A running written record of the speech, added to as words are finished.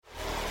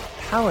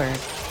Powered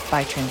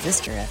by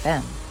Transistor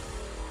FM.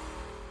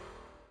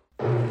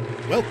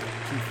 Welcome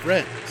to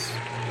Friends,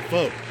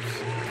 Foes,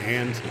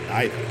 and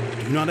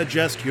Neither. Do not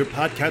adjust your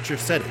podcatcher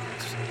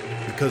settings,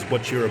 because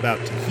what you're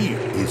about to hear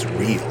is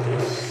real.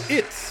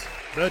 It's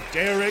the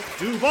Derek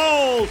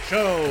Duval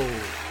Show!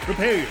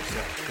 Prepare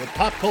yourself for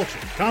pop culture,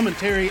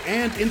 commentary,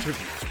 and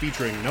interviews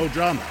featuring no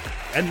drama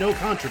and no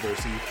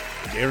controversy,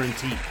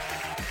 guaranteed.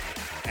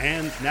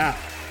 And now,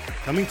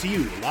 coming to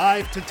you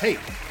live to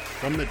tape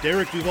from the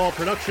Derek Duval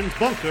Productions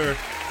bunker,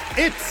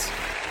 it's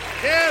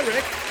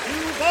Derek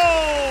Duval!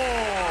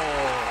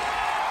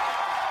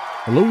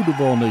 Hello,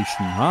 Duval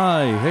Nation.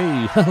 Hi,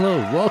 hey, hello,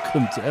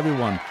 welcome to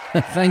everyone.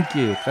 Thank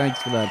you.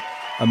 Thanks for that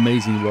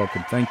amazing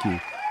welcome. Thank you.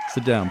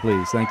 Sit down,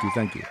 please.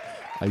 Thank you.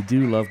 I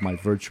do love my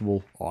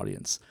virtual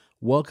audience.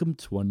 Welcome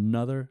to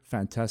another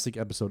fantastic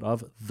episode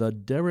of The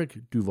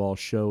Derek Duval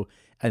Show.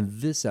 And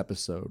this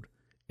episode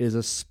is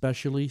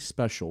especially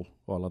special.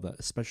 Oh, I love that.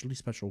 Especially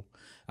special.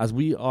 As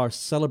we are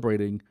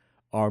celebrating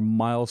our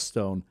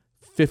milestone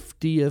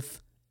 50th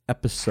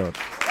episode.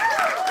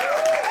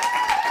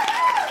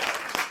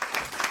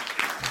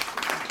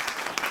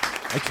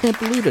 I can't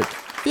believe it.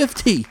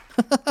 50.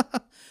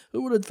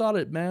 Who would have thought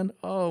it, man?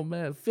 Oh,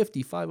 man.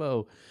 50.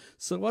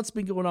 So what's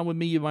been going on with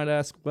me, you might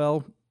ask?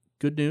 Well,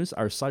 good news.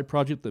 Our side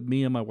project that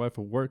me and my wife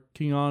are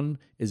working on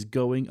is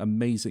going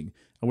amazing.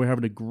 And we're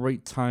having a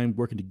great time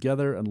working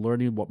together and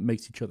learning what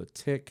makes each other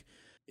tick.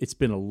 It's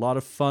been a lot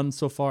of fun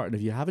so far. And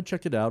if you haven't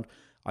checked it out,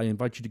 I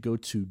invite you to go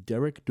to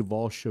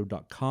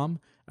derekduvalshow.com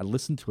and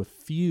listen to a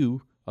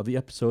few of the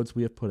episodes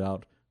we have put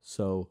out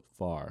so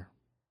far.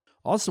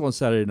 Also on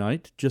Saturday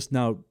night, just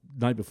now,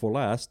 night before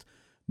last,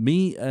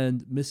 me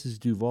and Mrs.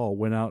 Duval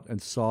went out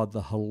and saw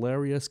the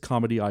hilarious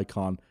comedy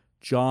icon,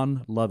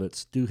 Jon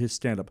Lovitz, do his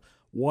stand-up.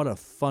 What a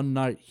fun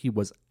night. He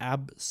was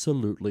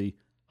absolutely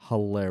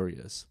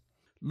hilarious.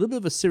 A little bit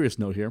of a serious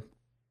note here.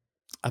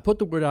 I put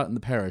the word out in the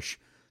parish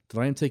that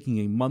I am taking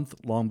a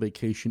month-long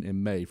vacation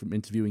in May from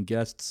interviewing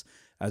guests,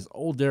 as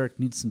old Derek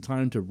needs some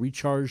time to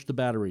recharge the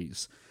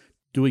batteries.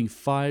 Doing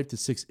 5 to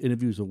 6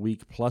 interviews a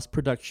week plus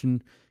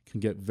production can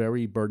get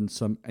very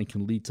burdensome and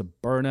can lead to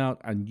burnout,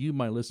 and you,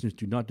 my listeners,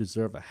 do not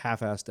deserve a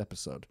half-assed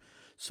episode.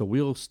 So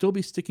we'll still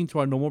be sticking to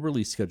our normal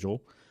release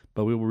schedule,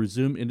 but we will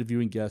resume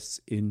interviewing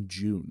guests in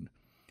June.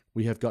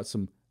 We have got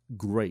some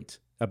great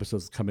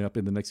episodes coming up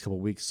in the next couple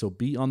of weeks, so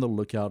be on the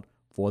lookout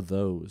for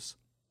those.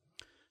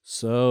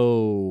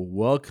 So,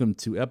 welcome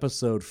to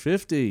episode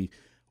 50.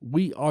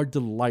 We are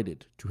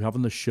delighted to have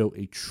on the show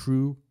a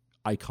true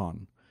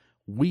icon.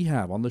 We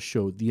have on the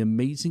show the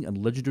amazing and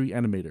legendary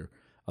animator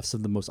of some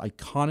of the most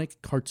iconic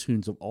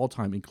cartoons of all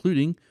time,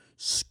 including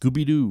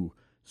Scooby-Doo,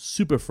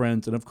 Super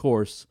Friends, and of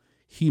course,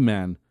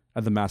 He-Man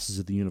and the Masters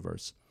of the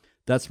Universe.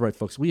 That's right,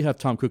 folks. We have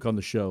Tom Cook on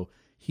the show.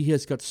 He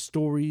has got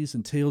stories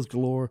and tales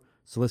galore,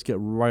 so let's get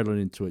right on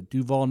into it.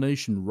 Duval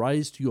Nation,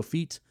 rise to your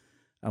feet,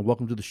 and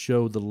welcome to the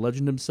show, the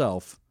legend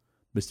himself,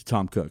 Mr.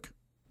 Tom Cook.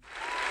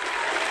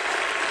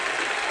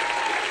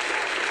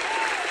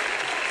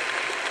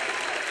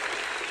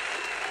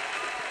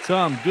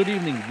 Tom, good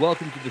evening.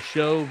 Welcome to the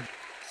show.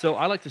 So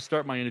I like to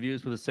start my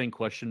interviews with the same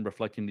question,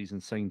 reflecting these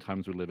insane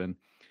times we live in.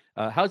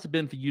 How's it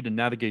been for you to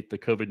navigate the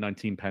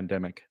COVID-19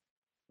 pandemic?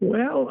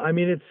 Well, I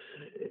mean,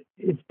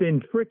 it's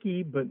been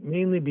tricky, but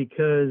mainly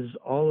because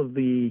all of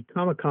the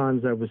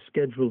Comic-Cons I was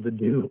scheduled to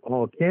do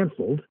all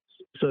canceled.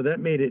 So that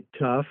made it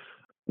tough.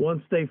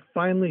 Once they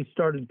finally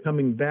started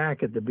coming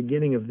back at the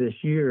beginning of this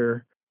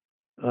year,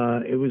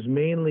 it was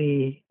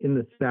mainly in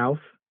the South.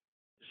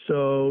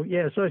 So,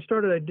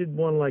 I did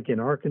one like in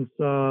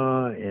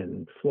Arkansas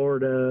and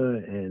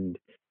Florida and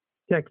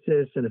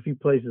Texas and a few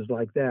places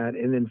like that.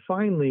 And then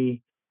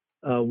finally,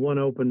 one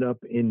opened up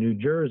in New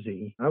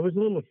Jersey. I was a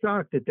little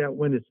shocked that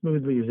went as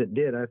smoothly as it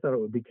did. I thought it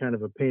would be kind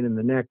of a pain in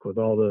the neck with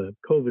all the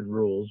COVID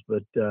rules,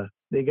 but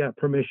they got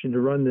permission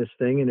to run this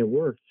thing and it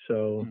worked.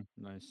 So,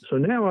 nice. So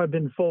now I've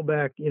been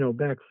back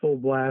full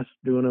blast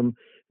doing them.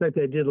 In fact,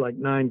 I did like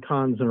 9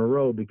 cons in a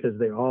row because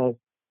the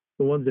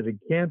ones that had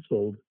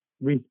canceled,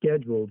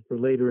 rescheduled for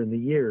later in the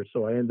year.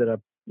 So I ended up,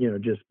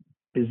 just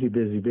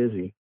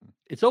busy.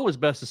 It's always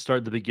best to start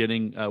at the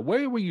beginning.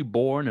 Where were you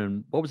born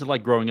and what was it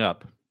like growing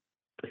up?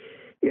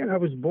 Yeah, I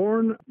was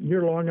born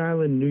near Long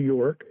Island, New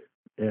York,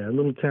 a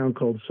little town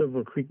called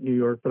Silver Creek, New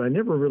York, but I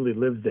never really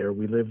lived there.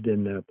 We lived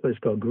in a place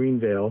called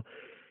Greenvale.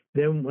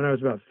 Then when I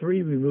was about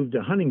 3, we moved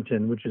to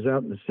Huntington, which is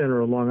out in the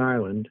center of Long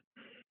Island.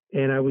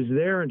 And I was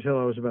there until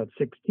I was about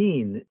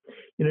 16.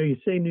 You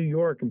say New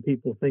York and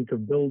people think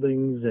of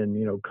buildings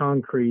and,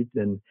 concrete,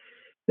 and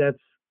that's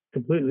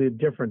completely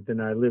different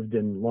than I lived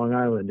in Long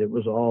Island. It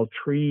was all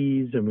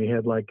trees, and we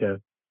had like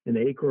an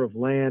acre of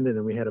land, and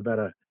then we had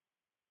about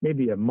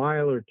maybe a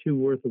mile or 2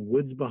 worth of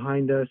woods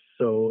behind us.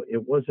 So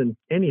it wasn't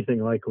anything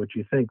like what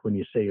you think when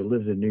you say you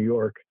lived in New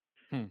York.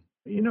 It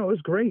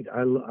was great.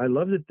 I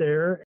loved it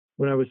there.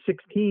 When I was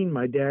 16,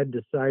 my dad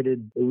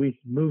decided we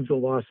should move to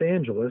Los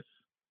Angeles.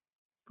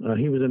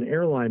 He was an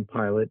airline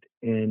pilot,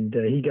 and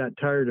he got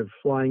tired of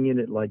flying in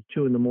at like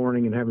 2 a.m.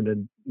 and having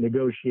to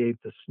negotiate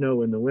the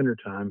snow in the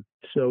wintertime.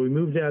 So we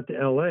moved out to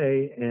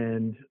LA,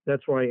 and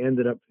that's where I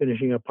ended up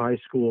finishing up high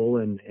school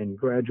and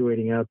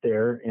graduating out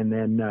there. And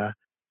then,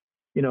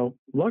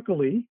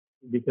 luckily,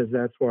 because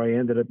that's where I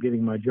ended up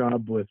getting my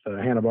job with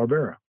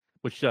Hanna-Barbera.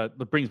 Which that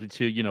brings me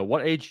to,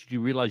 what age did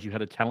you realize you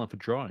had a talent for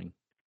drawing?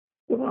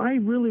 Well, I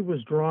really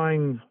was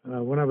drawing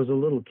when I was a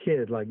little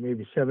kid, like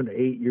maybe 7 to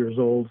 8 years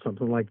old,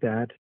 something like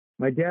that.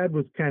 My dad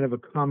was kind of a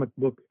comic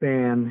book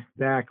fan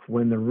back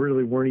when there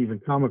really weren't even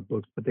comic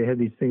books, but they had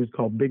these things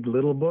called Big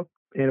Little Books.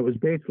 And it was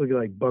basically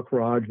like Buck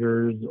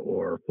Rogers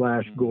or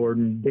Flash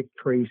Gordon, Dick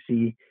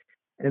Tracy.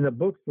 And the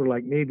books were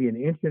like maybe 1.5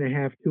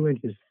 inches, 2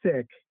 inches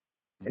thick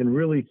and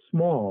really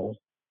small.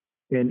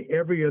 And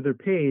every other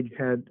page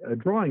had a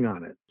drawing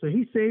on it. So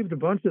he saved a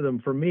bunch of them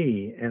for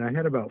me, and I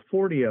had about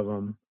 40 of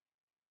them.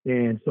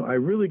 And so I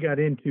really got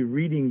into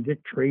reading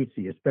Dick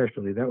Tracy,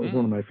 especially. That was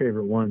one of my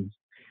favorite ones.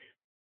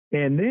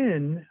 And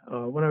then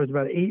when I was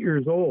about 8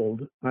 years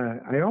old,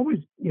 I always,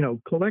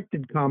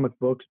 collected comic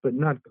books, but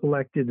not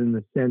collected in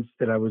the sense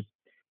that I was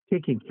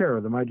taking care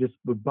of them. I just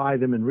would buy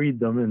them and read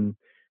them and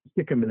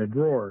stick them in a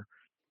drawer.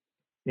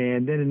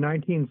 And then in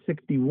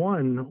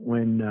 1961,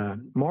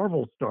 when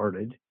Marvel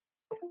started,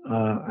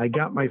 I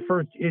got my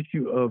first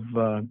issue of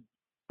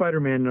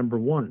Spider-Man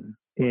 #1.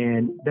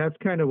 And that's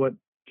kind of what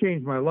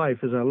changed my life,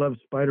 is I love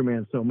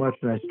Spider-Man so much,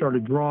 and I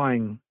started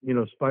drawing,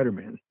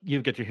 Spider-Man.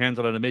 You get your hands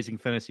on an Amazing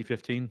Fantasy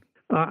 15?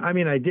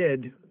 I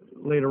did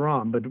later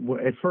on, but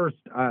at first,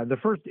 the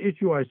first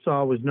issue I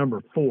saw was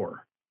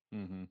 #4.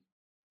 Mm-hmm.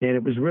 And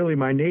it was really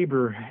my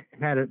neighbor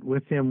had it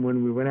with him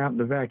when we went out in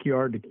the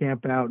backyard to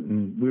camp out,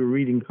 and we were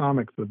reading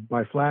comics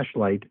by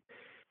flashlight.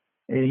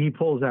 And he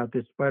pulls out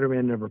this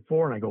Spider-Man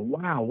 #4, and I go,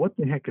 wow, what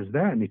the heck is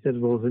that? And he says,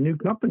 well, it's a new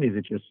company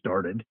that just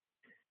started.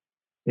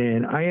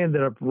 And I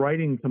ended up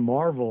writing to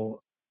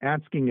Marvel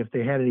asking if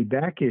they had any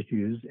back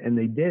issues, and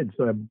they did.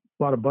 So I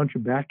bought a bunch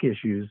of back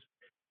issues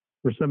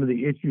for some of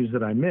the issues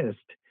that I missed.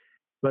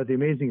 But the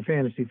Amazing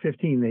Fantasy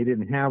 15, they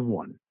didn't have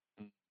one.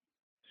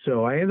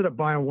 So I ended up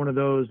buying one of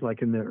those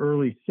like in the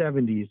early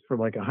 70s for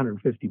like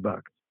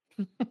 $150.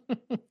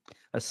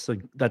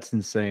 That's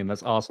insane.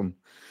 That's awesome.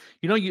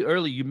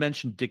 You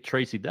mentioned Dick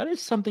Tracy. That is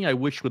something I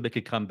wish they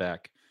could come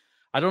back.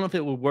 I don't know if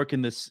it would work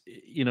in this,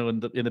 in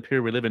the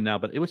period we live in now,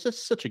 but it was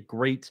just such a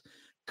great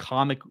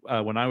comic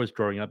when I was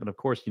growing up. And of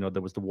course,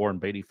 there was the Warren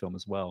Beatty film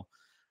as well.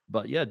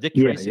 But yeah, Dick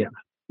Tracy.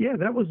 Yeah,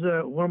 that was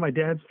one of my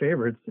dad's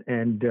favorites.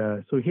 And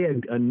so he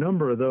had a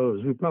number of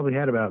those. We probably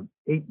had about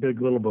 8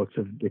 Big Little Books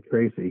of Dick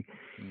Tracy.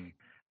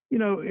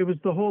 It was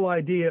the whole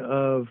idea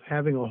of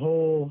having a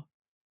whole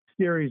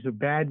series of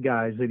bad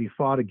guys that he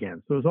fought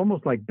against. So it was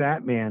almost like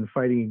Batman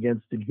fighting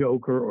against the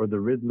Joker or the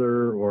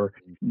Riddler,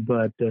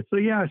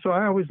 so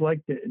I always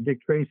liked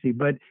Dick Tracy.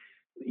 But,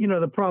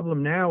 the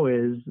problem now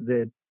is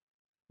that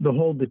the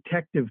whole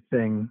detective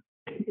thing,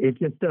 it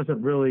just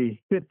doesn't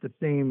really fit the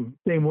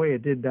same way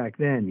it did back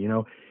then.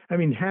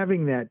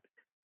 Having that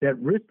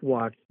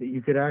wristwatch that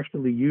you could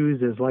actually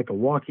use as like a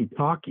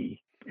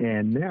walkie-talkie,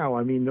 and now,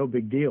 no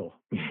big deal.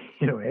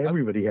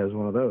 Everybody has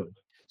one of those.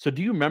 So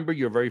do you remember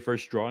your very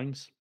first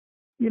drawings?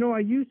 I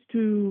used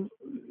to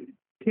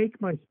take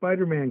my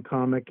Spider-Man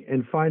comic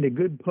and find a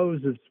good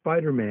pose of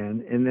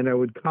Spider-Man, and then I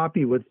would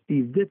copy what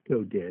Steve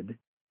Ditko did,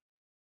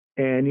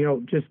 and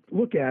just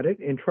look at it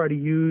and try to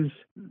use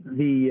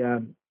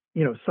the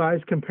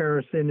size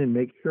comparison and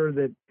make sure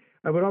that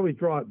I would always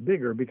draw it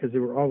bigger because they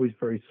were always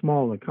very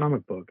small in the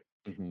comic book.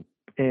 Mm-hmm.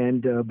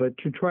 And but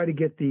to try to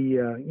get the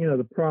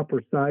the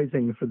proper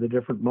sizing for the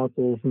different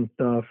muscles and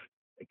stuff.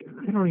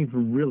 I don't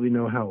even really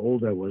know how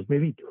old I was,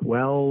 maybe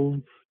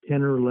 12,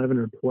 10 or 11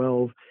 or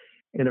 12.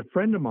 And a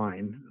friend of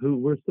mine, who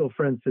we're still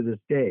friends to this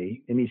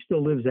day, and he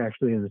still lives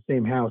actually in the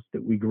same house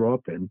that we grew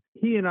up in,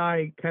 he and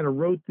I kind of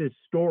wrote this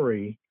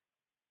story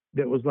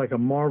that was like a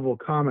Marvel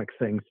comic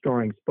thing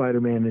starring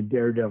Spider-Man and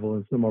Daredevil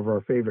and some of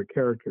our favorite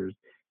characters.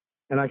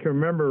 And I can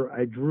remember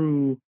I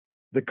drew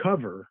the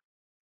cover,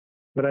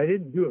 but I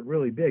didn't do it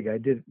really big. I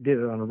did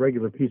it on a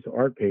regular piece of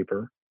art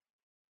paper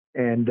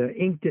and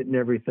inked it and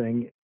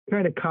everything.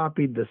 Kind of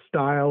copied the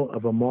style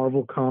of a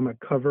Marvel comic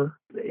cover.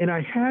 And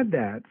I had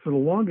that for the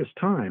longest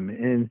time.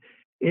 And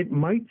it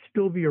might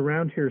still be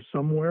around here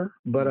somewhere,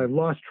 but I've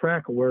lost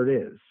track of where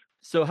it is.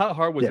 So how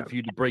hard was it for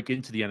you to break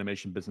into the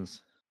animation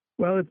business?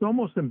 Well, it's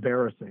almost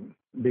embarrassing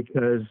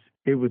because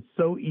it was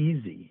so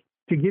easy.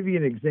 To give you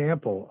an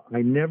example,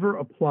 I never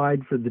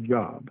applied for the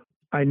job.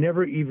 I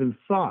never even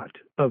thought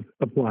of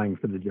applying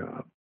for the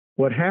job.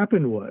 What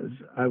happened was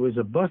I was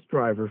a bus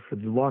driver for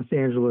the Los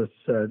Angeles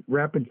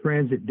Rapid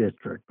Transit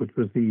District, which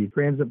was the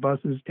transit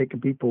buses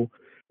taking people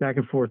back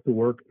and forth to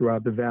work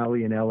throughout the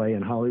Valley in LA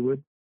and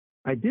Hollywood.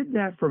 I did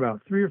that for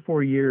about 3 or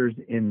 4 years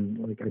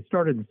I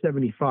started in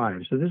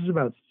 75. So this is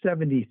about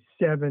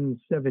 77,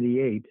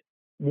 78.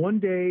 One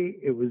day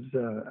it was,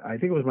 I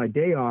think it was my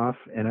day off,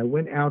 and I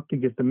went out to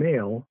get the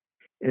mail,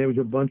 and it was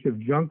a bunch of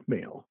junk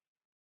mail.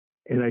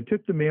 And I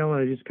took the mail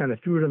and I just kind of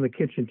threw it on the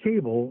kitchen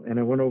table, and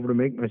I went over to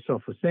make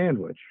myself a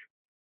sandwich.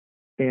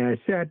 And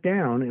I sat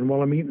down, and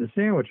while I'm eating the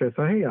sandwich, I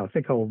thought, hey, I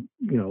think I'll,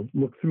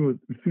 look through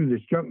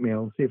this junk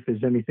mail and see if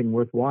there's anything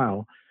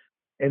worthwhile.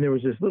 And there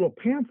was this little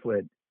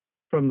pamphlet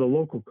from the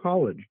local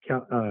college,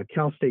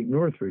 Cal State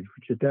Northridge,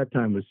 which at that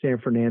time was San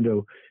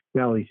Fernando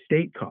Valley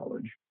State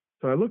College.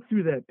 So I looked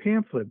through that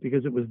pamphlet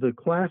because it was the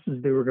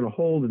classes they were going to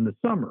hold in the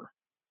summer,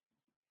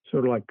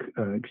 sort of like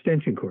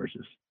extension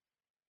courses.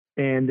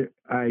 And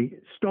I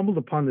stumbled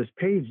upon this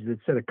page that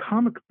said a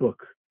comic book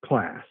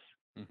class.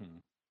 Mm-hmm.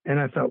 And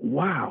I thought,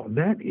 wow,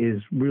 that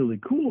is really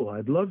cool.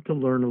 I'd love to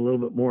learn a little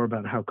bit more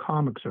about how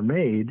comics are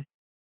made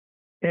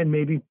and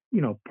maybe,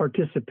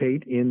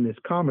 participate in this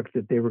comic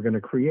that they were going to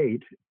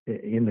create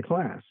in the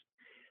class.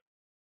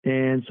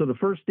 And so the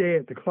first day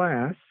at the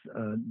class,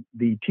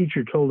 the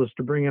teacher told us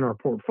to bring in our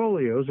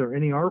portfolios or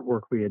any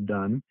artwork we had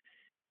done.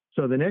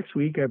 So the next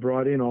week, I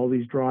brought in all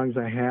these drawings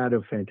I had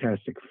of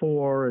Fantastic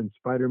Four and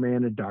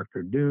Spider-Man and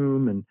Doctor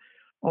Doom and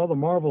all the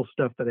Marvel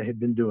stuff that I had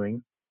been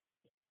doing.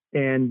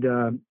 And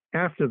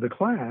after the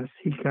class,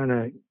 he kind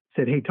of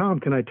said, hey, Tom,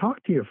 can I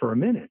talk to you for a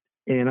minute?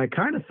 And I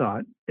kind of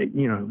thought,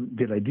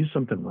 did I do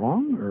something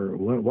wrong? Or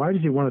why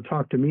does he want to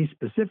talk to me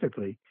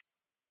specifically?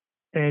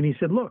 And he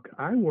said, look,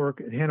 I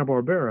work at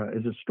Hanna-Barbera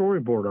as a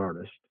storyboard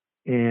artist,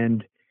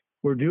 and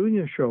we're doing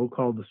a show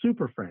called The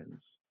Super Friends.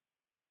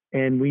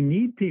 And we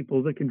need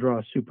people that can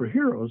draw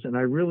superheroes, and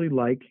I really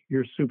like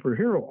your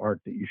superhero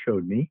art that you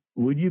showed me.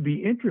 Would you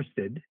be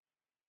interested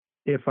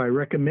if I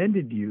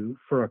recommended you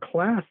for a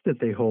class that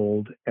they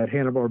hold at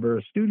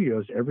Hanna-Barbera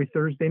Studios every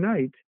Thursday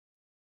night?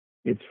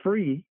 It's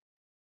free,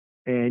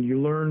 and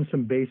you learn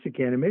some basic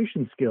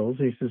animation skills.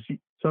 And he says,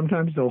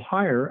 sometimes they'll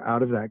hire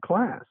out of that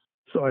class.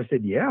 So I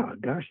said, yeah,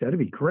 gosh, that'd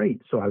be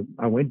great. So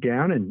I went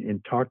down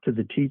and talked to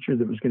the teacher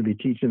that was going to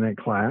be teaching that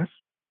class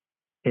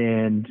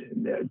and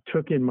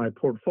took in my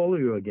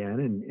portfolio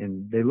again.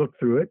 And they looked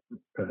through it.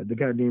 The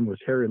guy's name was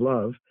Harry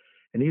Love.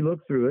 And he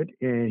looked through it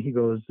and he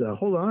goes,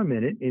 hold on a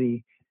minute. And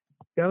he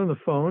got on the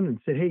phone and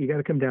said, hey, you got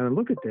to come down and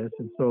look at this.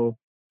 And so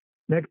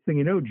next thing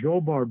you know, Joe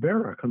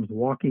Barbera comes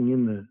walking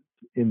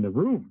in the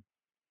room.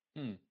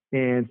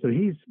 And so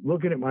he's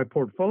looking at my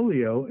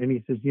portfolio and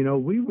he says,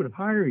 we would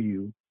hire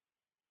you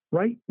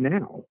right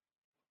now,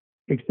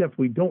 except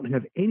we don't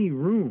have any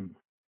room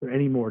for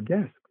any more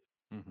desks.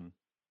 Mm-hmm.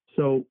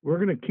 So we're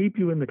going to keep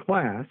you in the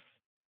class.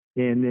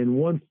 And then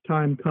once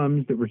time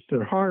comes that we're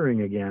still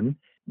hiring again,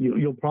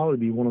 you'll probably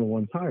be one of the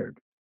ones hired.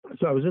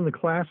 So I was in the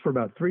class for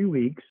about 3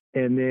 weeks,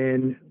 and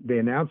then they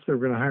announced they were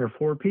going to hire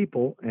 4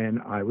 people,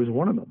 and I was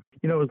one of them.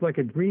 It was like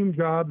a dream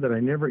job that I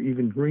never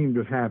even dreamed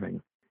of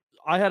having.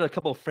 I had a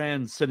couple of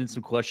fans send in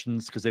some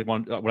questions because they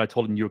want, when I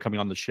told them you were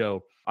coming on the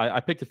show, I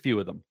picked a few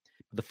of them.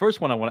 The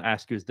first one I want to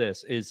ask you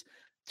is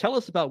tell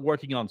us about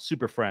working on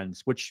Super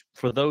Friends, which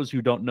for those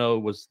who don't know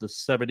was the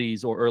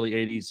 70s or early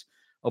 80s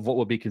of what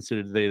would be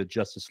considered today the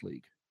Justice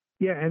League.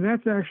 Yeah, and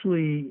that's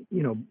actually,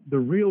 the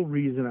real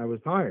reason I was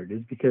hired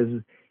is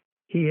because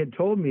he had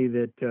told me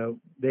that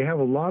they have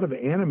a lot of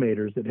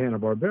animators at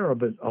Hanna-Barbera,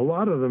 but a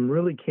lot of them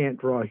really can't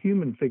draw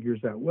human figures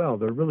that well.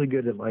 They're really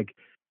good at like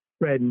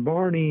Fred and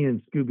Barney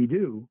and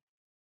Scooby-Doo.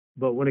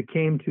 But when it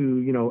came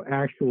to,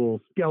 actual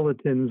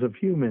skeletons of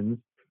humans,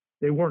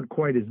 they weren't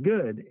quite as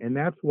good. And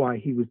that's why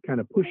he was kind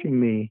of pushing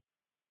me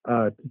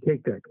to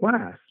take that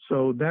class.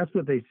 So that's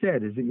what they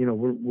said is that,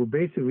 we're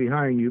basically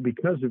hiring you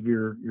because of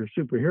your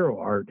superhero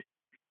art.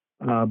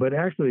 But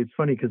actually, it's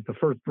funny because the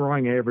first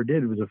drawing I ever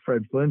did was a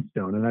Fred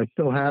Flintstone, and I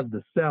still have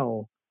the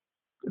cell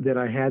that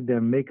I had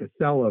them make a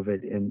cell of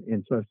it.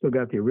 And so I've still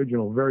got the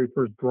original very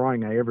first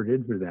drawing I ever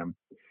did for them.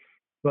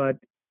 But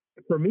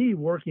for me,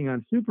 working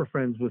on Super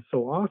Friends was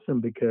so awesome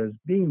because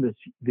being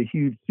the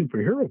huge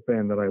superhero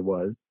fan that I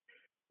was,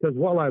 because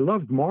while I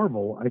loved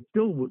Marvel, I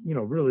still,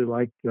 really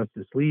liked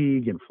Justice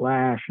League and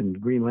Flash and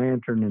Green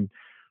Lantern and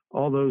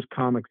all those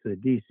comics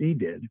that DC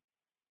did.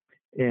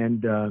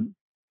 And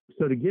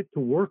so to get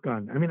to work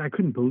on, I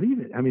couldn't believe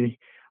it.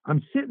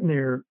 I'm sitting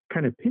there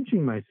kind of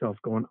pinching myself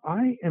going,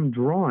 I am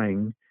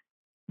drawing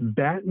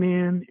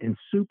Batman and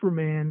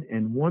Superman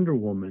and Wonder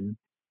Woman,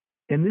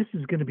 and this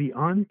is going to be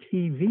on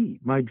TV.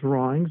 My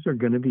drawings are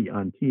going to be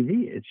on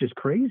TV. It's just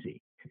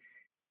crazy.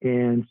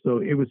 And so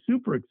it was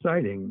super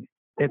exciting.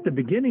 At the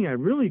beginning, I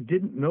really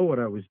didn't know what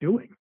I was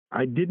doing.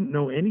 I didn't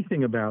know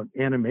anything about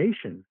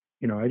animation.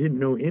 I didn't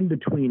know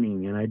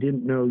in-betweening, and I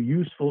didn't know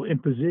useful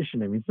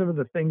imposition. Some of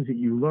the things that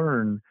you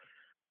learn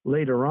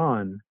later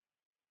on,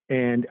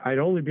 and I'd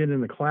only been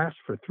in the class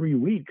for 3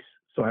 weeks,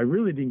 so I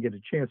really didn't get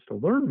a chance to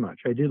learn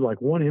much. I did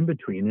like one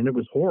in-between, and it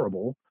was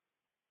horrible.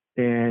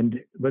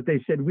 But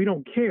they said, we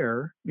don't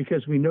care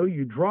because we know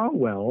you draw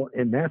well,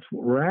 and that's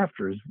what we're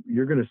after is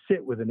you're going to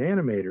sit with an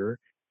animator,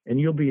 and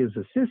you'll be his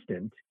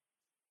assistant.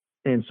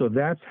 And so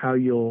that's how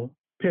you'll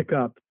pick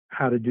up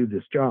how to do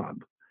this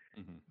job.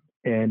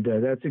 Mm-hmm.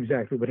 And that's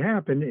exactly what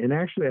happened. And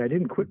actually, I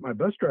didn't quit my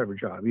bus driver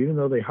job. Even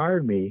though they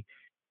hired me,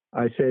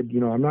 I said,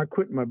 I'm not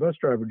quitting my bus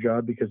driver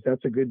job because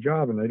that's a good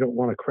job and I don't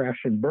want to crash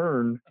and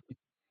burn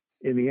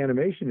in the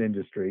animation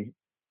industry.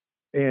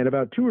 And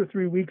about 2 or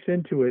 3 weeks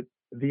into it,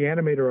 the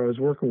animator I was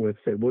working with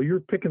said, well,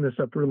 you're picking this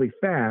up really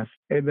fast.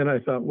 And then I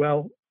thought,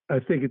 well, I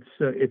think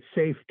it's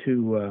safe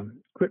to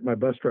quit my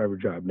bus driver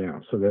job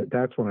now. So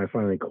that's when I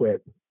finally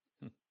quit.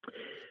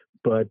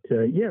 But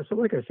yeah, so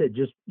like I said,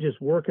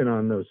 just working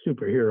on those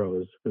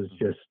superheroes was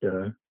just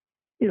a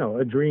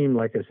dream.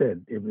 Like I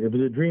said, it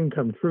was a dream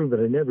come true, but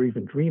I never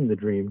even dreamed the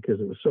dream because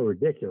it was so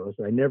ridiculous.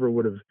 I never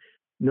would have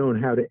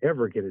known how to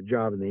ever get a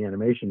job in the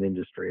animation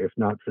industry if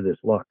not for this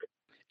luck.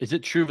 Is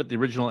it true that the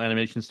original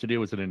animation studio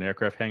was in an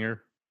aircraft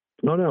hangar?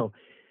 No.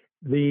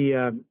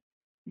 The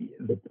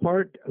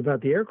part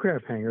about the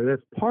aircraft hangar,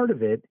 that's part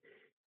of it,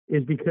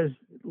 is because,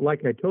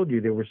 like I told you,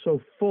 they were so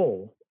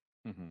full.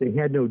 They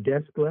had no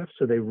desk left,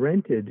 so they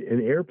rented an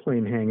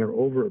airplane hangar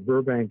over at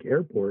Burbank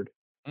Airport.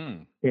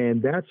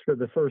 And that's for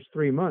the first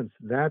 3 months.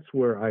 That's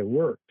where I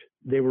worked.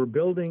 They were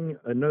building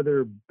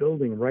another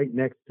building right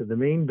next to the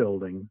main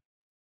building,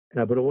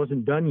 but it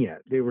wasn't done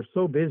yet. They were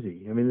so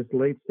busy. I mean, it's the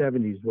late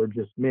 70s.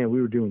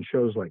 We were doing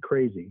shows like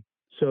crazy.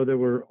 So there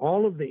were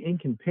all of the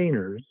ink and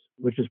painters,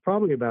 which is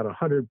probably about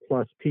 100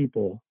 plus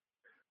people,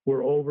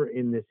 were over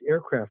in this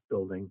aircraft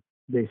building.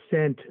 They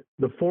sent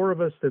the 4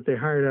 of us that they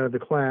hired out of the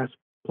class,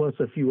 plus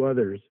a few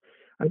others.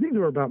 I think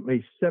there were about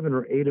maybe 7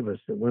 or 8 of us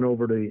that went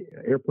over to the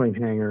airplane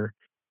hangar,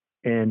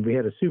 and we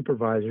had a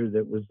supervisor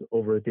that was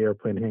over at the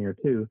airplane hangar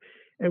too.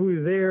 And we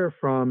were there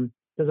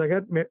because I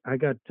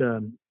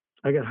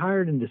got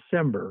hired in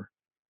December,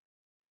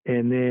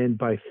 and then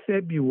by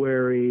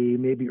February,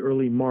 maybe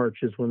early March,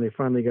 is when they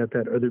finally got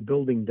that other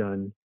building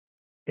done,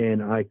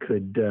 and I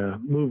could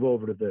move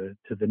over to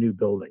the new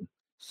building.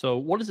 So,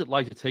 what is it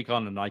like to take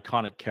on an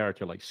iconic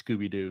character like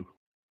Scooby-Doo?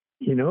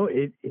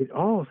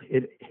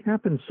 It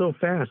happens so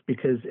fast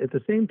because at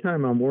the same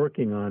time I'm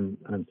working on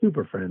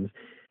Super Friends,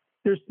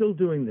 they're still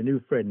doing the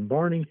new Fred and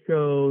Barney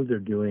show. They're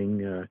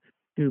doing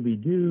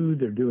Scooby-Doo.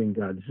 They're doing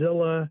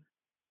Godzilla,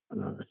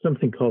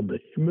 something called the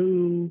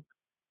Shmoo.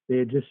 They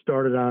had just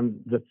started on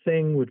The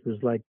Thing, which was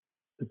like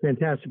the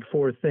Fantastic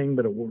Four thing,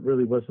 but it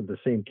really wasn't the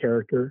same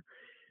character.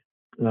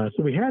 So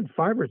we had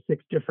 5 or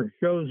 6 different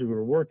shows we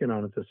were working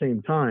on at the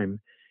same time.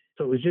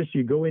 So it was just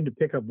you go in to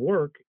pick up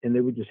work, and they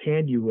would just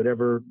hand you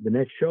whatever the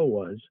next show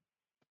was.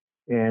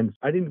 And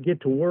I didn't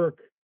get to work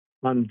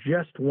on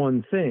just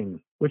one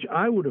thing, which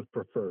I would have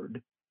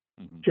preferred,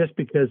 just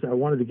because I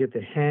wanted to get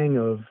the hang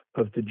of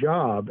the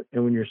job.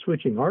 And when you're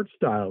switching art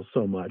styles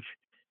so much,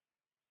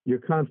 you're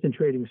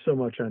concentrating so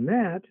much on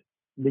that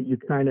you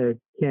kind of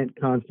can't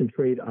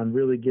concentrate on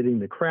really getting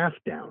the craft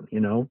down,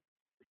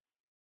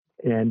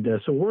 And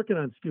so working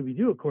on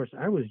Scooby-Doo, of course,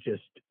 I was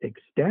just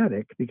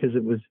ecstatic because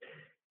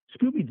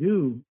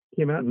Scooby-Doo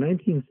came out in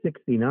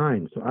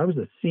 1969. So I was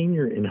a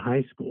senior in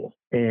high school.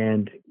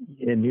 And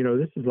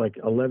this is like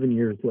 11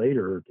 years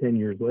later or 10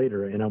 years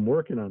later, and I'm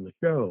working on the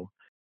show.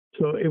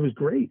 So it was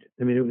great.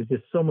 I mean, it was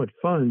just so much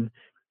fun.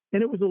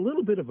 And it was a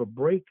little bit of a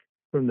break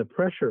from the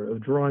pressure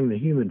of drawing the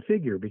human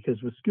figure,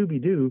 because with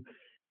Scooby-Doo,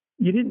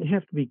 you didn't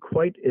have to be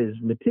quite as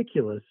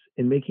meticulous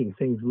in making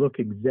things look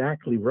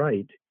exactly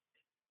right,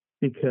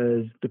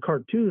 because the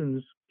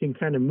cartoons can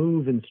kind of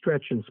move and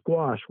stretch and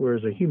squash,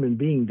 whereas a human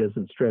being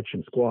doesn't stretch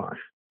and squash.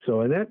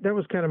 So, and that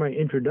was kind of my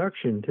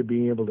introduction to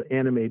being able to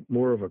animate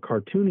more of a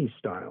cartoony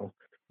style,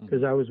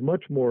 because I was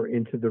much more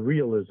into the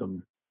realism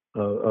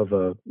of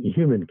a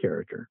human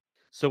character.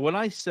 So when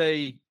I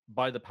say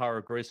by the power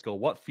of Grayskull,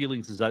 what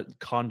feelings does that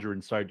conjure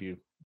inside you?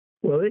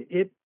 Well,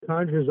 it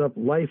conjures up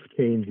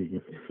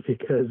life-changing,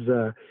 because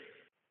the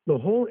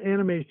whole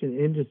animation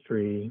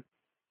industry,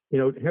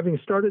 having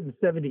started in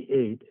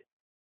 78,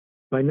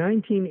 by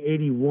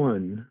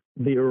 1981,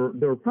 there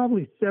were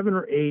probably 7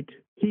 or 8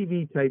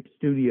 TV-type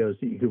studios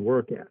that you could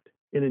work at.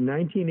 And in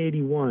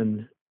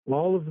 1981,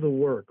 all of the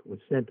work was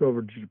sent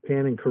over to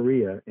Japan and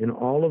Korea, and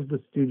all of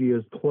the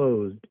studios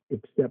closed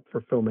except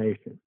for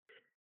Filmation.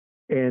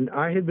 And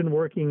I had been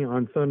working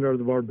on Thunder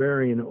the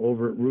Barbarian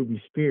over at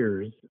Ruby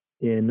Spears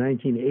in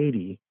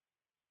 1980,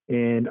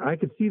 and I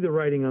could see the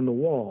writing on the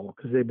wall,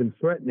 because they've been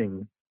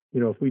threatening,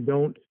 if we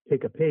don't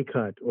take a pay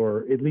cut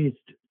or at least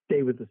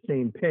stay with the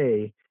same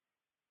pay,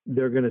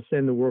 they're going to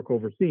send the work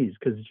overseas,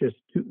 because it's just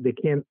they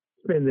can't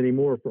spend any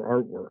more for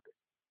artwork.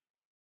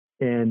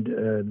 And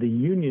the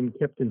union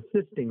kept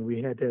insisting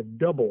we had to have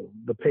double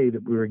the pay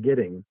that we were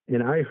getting.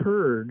 And I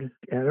heard,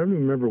 I don't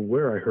even remember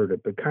where I heard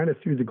it, but kind of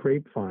through the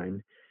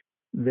grapevine,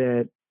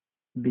 that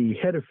the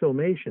head of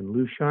Filmation,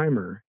 Lou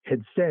Scheimer,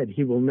 had said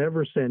he will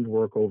never send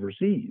work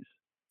overseas.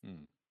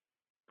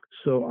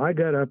 So I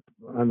got up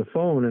on the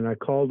phone and I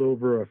called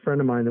over a friend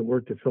of mine that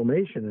worked at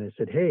Filmation, and I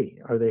said, "Hey,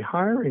 are they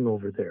hiring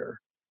over there?"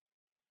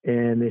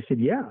 And they said,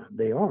 "Yeah,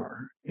 they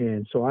are."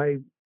 And so I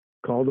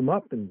called them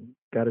up and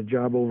got a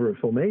job over at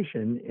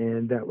Filmation,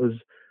 and that was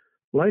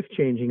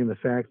life-changing in the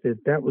fact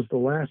that that was the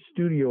last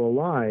studio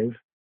alive.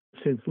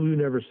 Since Lou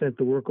never sent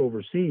the work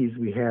overseas,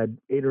 we had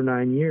 8 or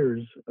 9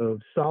 years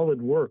of solid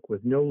work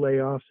with no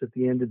layoffs at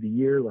the end of the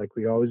year like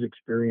we always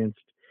experienced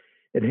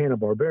at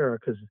Hanna-Barbera,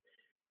 because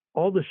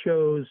all the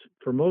shows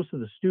for most of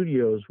the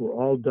studios were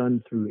all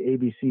done through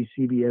ABC,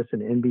 CBS,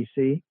 and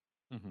NBC.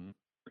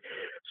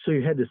 So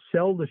you had to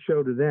sell the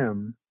show to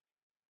them,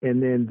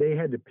 and then they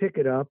had to pick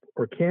it up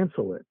or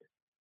cancel it.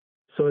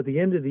 So at the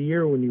end of the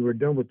year, when you were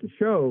done with the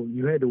show,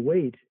 you had to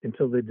wait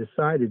until they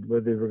decided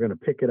whether they were going to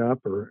pick it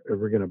up or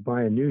were going to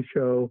buy a new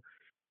show.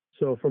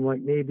 So from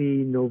like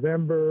maybe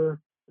November,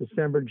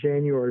 December,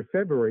 January,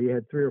 February, you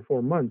had 3 or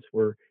 4 months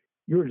where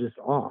you were just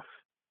off.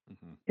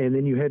 And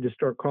then you had to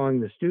start calling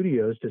the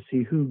studios to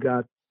see who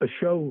got a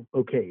show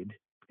okayed.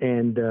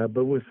 And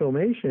but with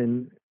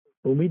Filmation,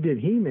 when we did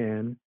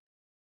He-Man,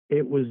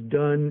 it was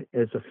done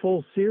as a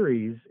full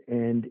series.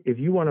 And if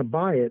you want to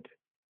buy it,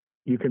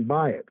 you can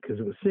buy it because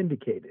it was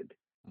syndicated.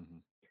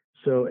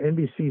 So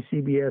NBC,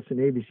 CBS, and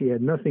ABC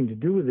had nothing to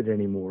do with it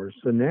anymore.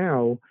 So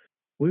now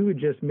we would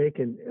just make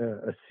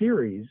a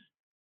series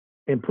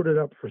and put it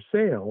up for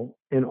sale,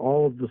 and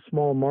all of the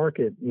small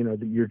market,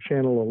 your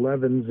channel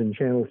 11s and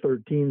channel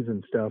 13s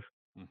and stuff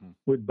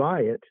would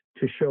buy it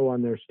to show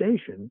on their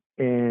station.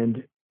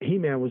 And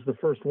He-Man was the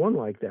first one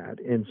like that.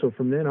 And so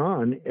from then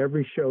on,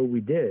 every show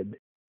we did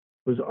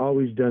was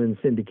always done in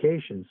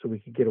syndication so we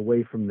could get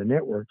away from the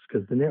networks,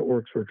 because the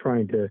networks were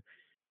trying to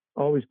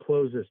always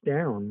close us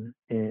down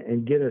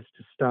and get us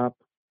to stop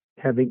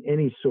having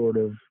any sort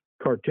of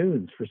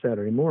cartoons for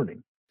Saturday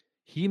morning.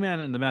 He-Man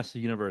and the Master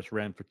Universe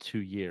ran for 2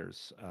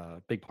 years,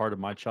 a big part of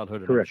my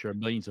childhood, and I'm Correct. sure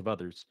millions of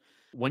others.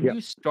 When Yep.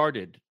 you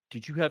started,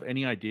 did you have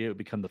any idea it would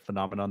become the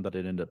phenomenon that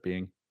it ended up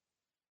being?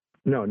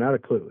 No, not a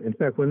clue. In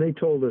fact, when they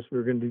told us we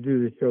were going to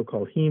do this show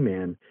called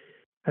He-Man,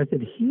 I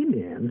said,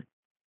 He-Man?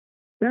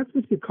 That's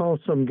what you call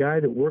some guy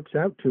that works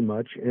out too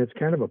much, and it's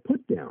kind of a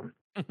put down.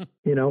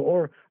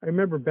 Or I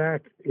remember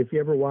back, if you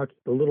ever watched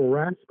The Little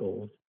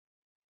Rascals,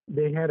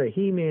 they had a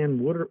He-Man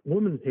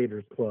Women's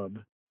Haters Club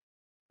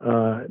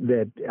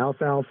that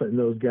Alfalfa and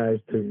those guys,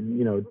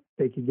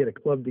 they could get a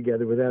club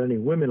together without any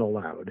women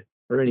allowed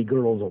or any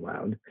girls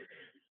allowed.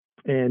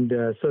 And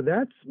so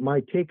that's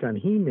my take on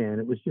He-Man.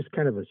 It was just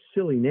kind of a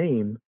silly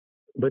name.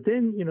 But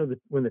then,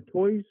 when the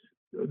toys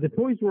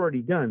were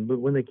already done, but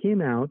when they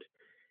came out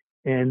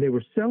and they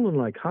were selling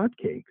like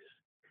hotcakes,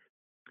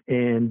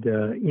 and,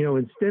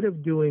 instead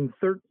of doing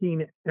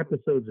 13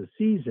 episodes a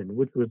season,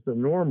 which was the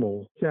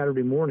normal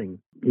Saturday morning,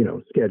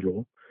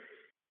 schedule,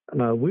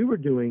 we were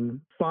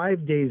doing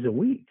 5 days a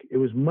week. It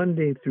was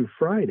Monday through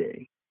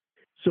Friday.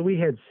 So we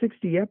had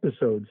 60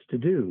 episodes to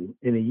do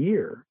in a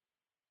year.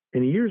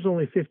 And a year's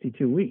only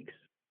 52 weeks.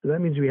 So that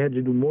means we had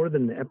to do more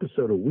than an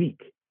episode a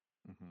week.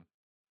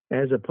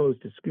 As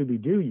opposed to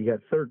Scooby-Doo, you got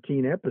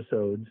 13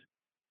 episodes.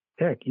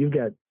 Heck, you've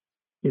got,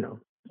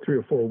 3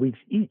 or 4 weeks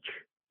each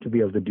to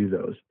be able to do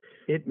those.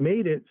 It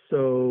made it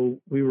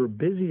so we were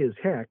busy as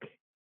heck,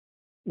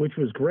 which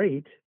was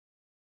great,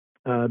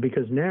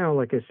 because now,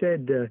 like I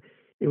said,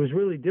 it was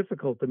really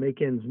difficult to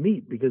make ends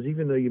meet, because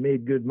even though you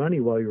made good money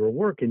while you were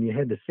working, you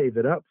had to save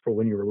it up for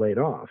when you were laid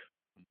off,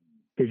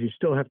 because you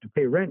still have to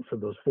pay rent for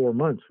those 4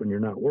 months when you're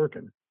not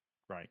working.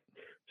 Right.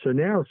 So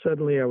now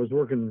suddenly I was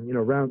working,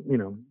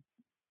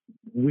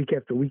 week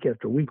after week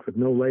after week with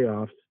no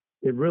layoffs.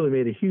 It really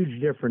made a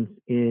huge difference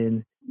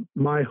in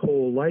my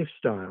whole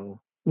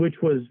lifestyle, which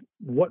was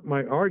what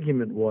my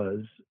argument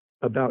was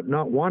about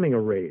not wanting a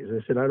raise.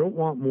 I said, I don't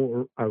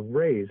want a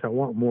raise. I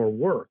want more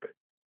work.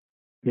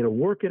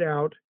 Work it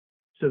out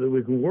so that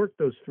we can work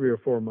those 3 or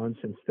 4 months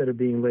instead of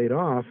being laid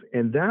off.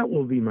 And that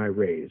will be my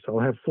raise. I'll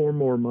have 4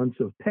 more months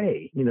of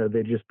pay.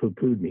 They just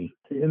poo-pooed me.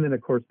 And then,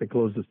 of course, they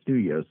closed the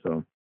studio.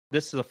 So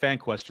this is a fan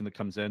question that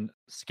comes in.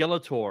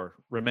 Skeletor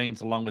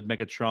remains, along with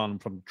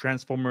Megatron from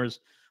Transformers,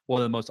 one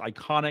of the most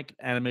iconic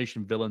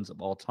animation villains of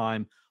all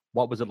time.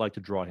 What was it like to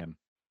draw him?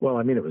 Well,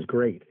 it was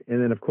great.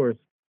 And then, of course,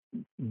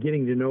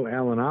 getting to know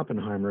Alan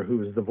Oppenheimer,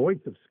 who is the voice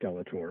of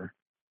Skeletor,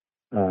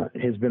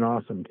 has been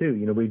awesome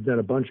too. We've done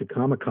a bunch of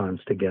Comic-Cons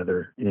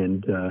together,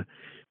 and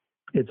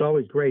it's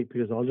always great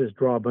because I'll just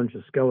draw a bunch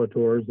of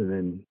Skeletors, and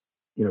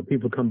then,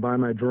 people come by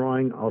my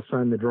drawing, I'll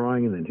sign the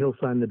drawing, and then he'll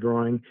sign the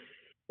drawing.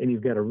 And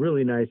you've got a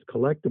really nice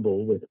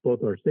collectible with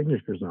both our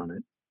signatures on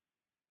it,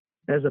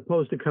 as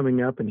opposed to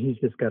coming up and he's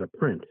just got a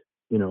print,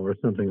 or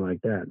something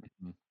like that.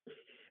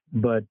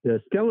 But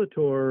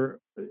Skeletor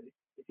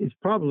is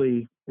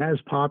probably as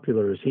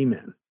popular as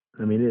He-Man.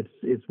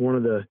 It's one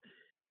of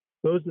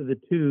those are the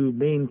 2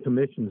 main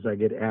commissions I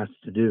get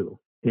asked to do,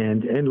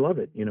 and love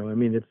it.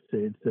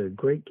 It's a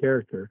great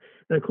character.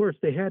 And of course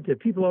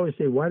people always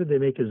say, why did they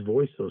make his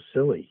voice so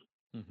silly?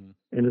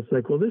 And it's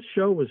like, well, this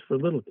show was for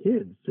little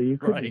kids, so you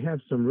couldn't have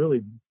some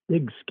really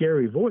big,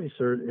 scary voice,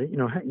 or,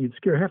 you'd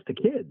scare half the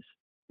kids.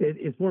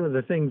 It's one of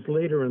the things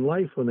later in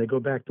life when they go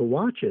back to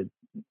watch it,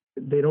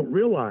 they don't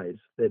realize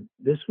that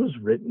this was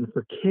written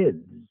for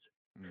kids.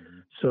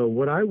 So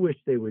what I wish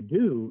they would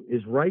do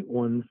is write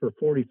one for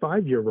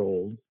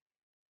 45-year-olds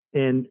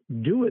and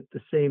do it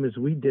the same as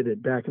we did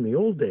it back in the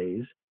old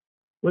days,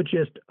 but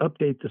just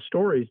update the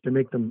stories to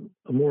make them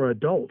more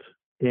adult.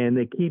 And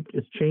they keep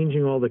just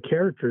changing all the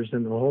characters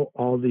and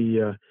all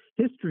the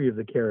history of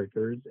the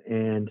characters.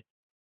 And,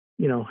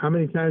 how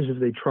many times have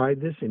they tried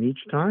this? And each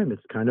time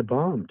it's kind of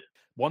bombed.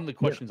 One of the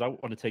questions I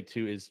want to take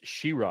to is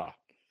She-Ra.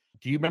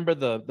 Do you remember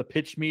the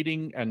pitch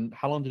meeting, and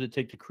how long did it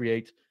take to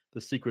create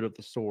The Secret of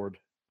the Sword?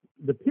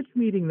 The pitch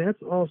meeting,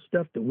 that's all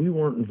stuff that we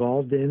weren't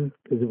involved in,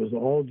 because it was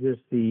all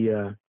just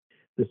the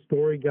the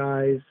story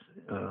guys.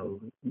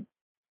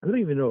 I don't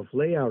even know if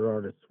layout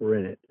artists were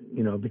in it,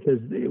 because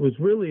it was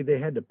really, they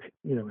had to,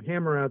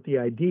 hammer out the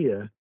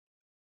idea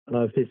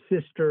of his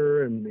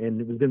sister, and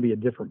it was going to be a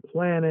different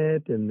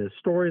planet and the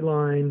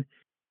storyline.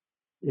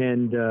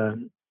 And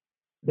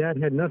that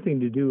had nothing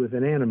to do with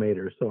an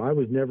animator. So I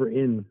was never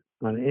in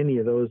on any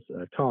of those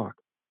talks.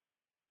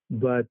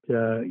 But,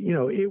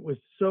 it was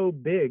so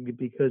big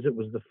because it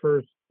was the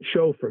first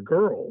show for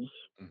girls.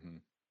 Mm-hmm.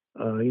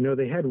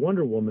 They had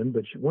Wonder Woman,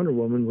 but Wonder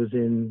Woman was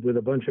in with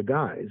a bunch of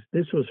guys.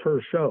 This was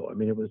her show. I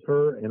mean, it was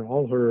her and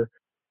all her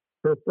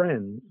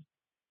friends,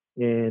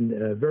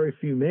 and very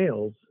few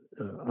males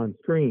on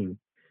screen.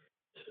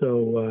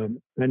 So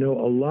I know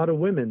a lot of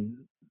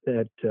women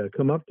that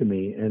come up to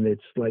me, and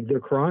it's like they're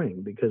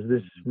crying because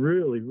this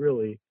really,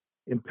 really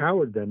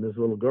empowered them as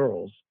little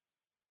girls.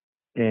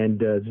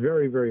 And it's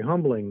very, very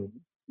humbling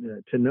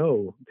to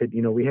know that,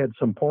 we had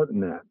some part in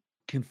that.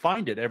 Can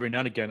find it every now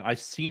and again. I've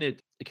seen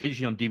it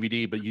occasionally on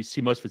DVD, but you see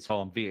most of it's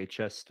all on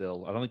VHS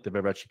still. I don't think they've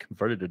ever actually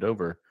converted it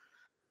over.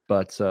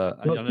 But I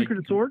know Secret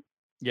of Sword?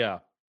 Yeah.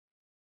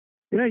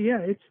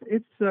 Yeah.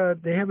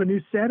 It's they have a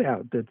new set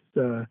out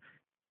that's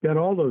got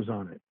all those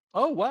on it.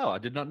 Oh wow, I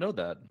did not know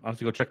that. I'll have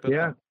to go check that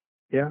out.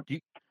 Yeah.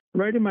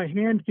 Right in my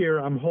hand here,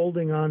 I'm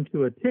holding on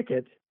to a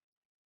ticket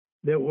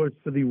that was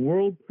for the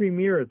world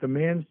premiere at the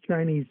Mann's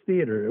Chinese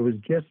Theater. It was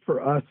just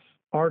for us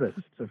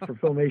artists, for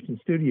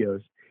Filmation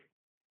Studios.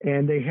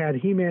 And they had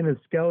He-Man and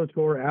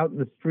Skeletor out in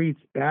the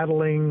streets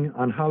battling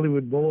on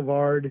Hollywood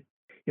Boulevard.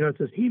 It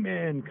says,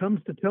 He-Man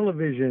comes to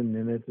television,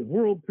 and it's a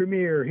world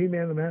premiere,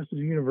 He-Man, the Masters of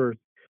the Universe.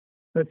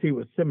 Let's see, it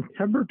was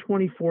September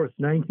 24th,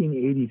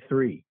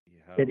 1983,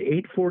 at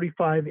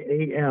 8:45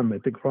 a.m.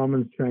 at the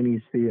Grauman's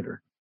Chinese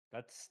Theater.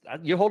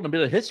 You're holding a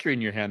bit of history in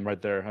your hand right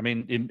there. I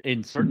mean,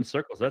 in certain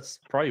circles, that's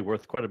probably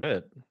worth quite a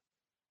bit.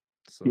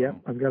 So. Yeah,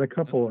 I've got a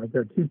couple. I've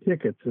got 2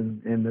 tickets,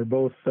 and they're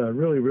both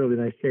really, really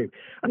nice shape.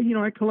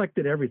 I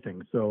collected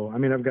everything. So,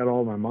 I've got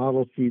all my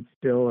model sheets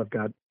still. I've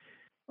got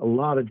a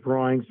lot of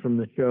drawings from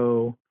the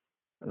show,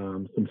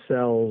 some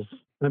cells.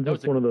 I'm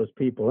just one of those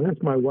people. And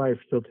that's my wife.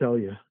 She'll tell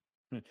you.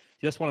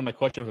 That's one of my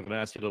questions I'm going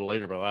to ask you a little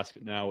later, but I'll ask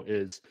it now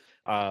is,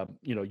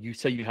 you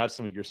say you have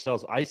some of your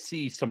cells. I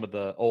see some of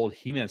the old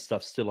He-Man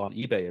stuff still on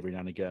eBay every now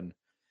and again.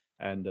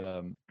 And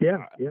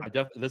there's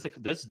definitely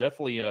there's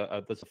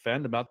a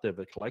fandom out there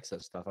that collects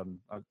that stuff. I'm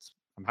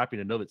happy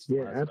to know that.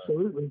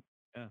 Absolutely.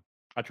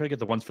 I try to get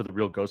the ones for the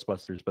real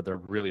Ghostbusters, but they're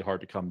really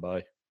hard to come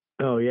by.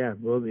 Oh yeah,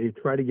 well, you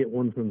try to get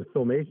one from the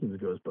Filmation's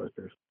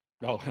Ghostbusters.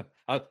 Oh,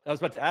 I was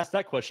about to ask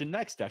that question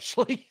next,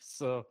 actually.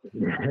 So,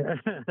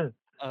 before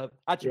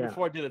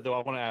I do that though,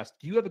 I want to ask: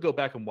 do you ever go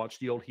back and watch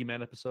the old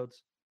He-Man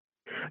episodes?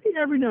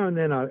 Every now and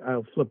then,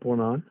 I'll flip one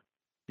on.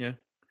 Yeah.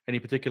 Any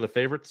particular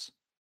favorites?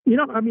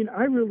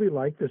 I really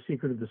like The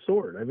Secret of the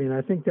Sword.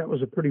 I think that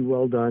was a pretty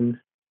well done.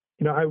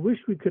 I wish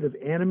we could have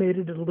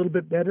animated it a little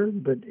bit better,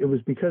 but it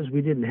was because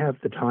we didn't have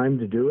the time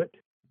to do it.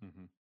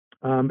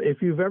 Mm-hmm.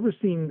 If you've ever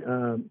seen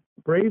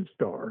Brave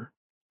Star,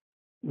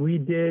 we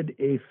did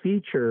a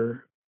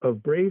feature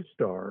of Brave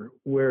Star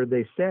where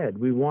they said,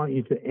 we want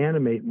you to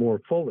animate more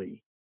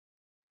fully.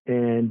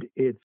 And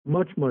it's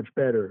much, much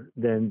better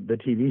than the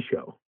TV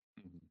show.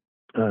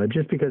 Mm-hmm.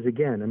 Just because,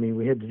 again,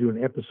 we had to do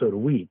an episode a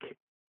week.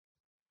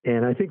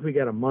 And I think we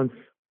got a month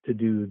to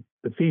do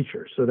the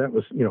feature. So that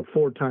was,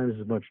 4 times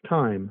as much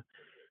time.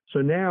 So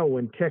now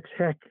when Tex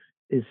Heck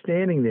is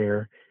standing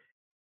there,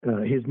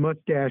 his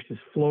mustache is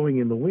flowing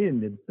in the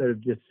wind instead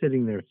of just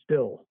sitting there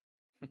still.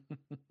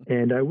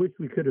 And I wish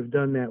we could have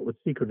done that with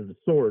Secret of the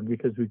Sword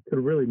because we could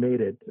have really made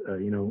it,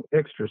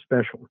 extra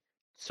special.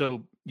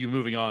 So you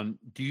moving on,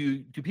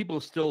 do people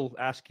still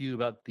ask you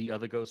about the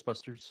other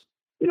Ghostbusters?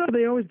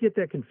 They always get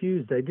that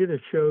confused. I did a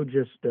show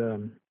just,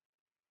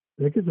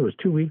 I guess it was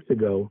 2 weeks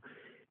ago,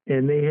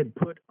 and they had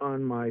put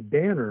on my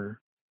banner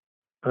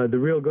the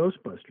real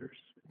Ghostbusters.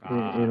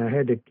 And I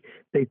had to,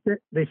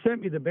 they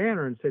sent me the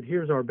banner and said,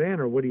 here's our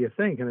banner. What do you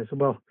think? And I said,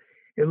 well,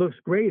 it looks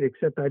great,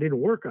 except I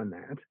didn't work on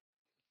that.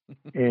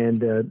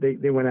 And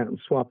they went out and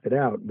swapped it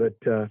out. But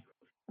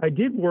I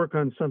did work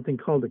on something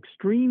called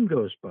Extreme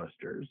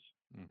Ghostbusters.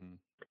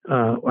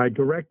 Mm-hmm. I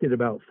directed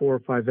about 4 or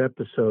 5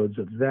 episodes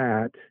of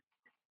that.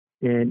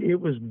 And it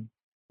was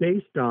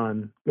based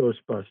on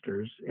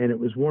Ghostbusters. And it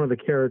was one of the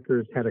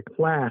characters had a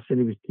class and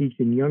he was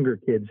teaching younger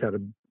kids how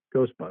to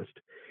Ghostbust.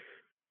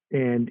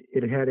 And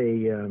it had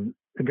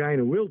a guy in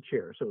a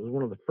wheelchair. So it was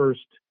one of the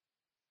first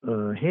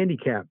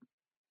handicap,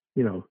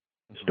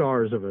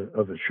 stars of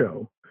a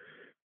show.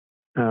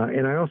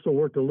 And I also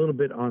worked a little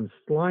bit on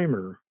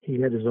Slimer. He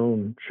had his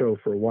own show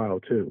for a while,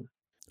 too.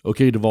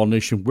 Okay, Duvall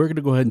Nation, we're going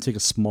to go ahead and take a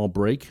small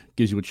break.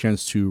 Gives you a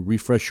chance to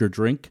refresh your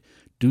drink,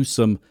 do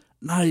some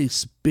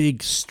nice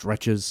big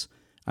stretches,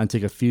 and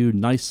take a few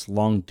nice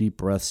long deep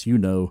breaths,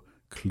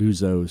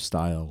 Clouseau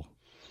style.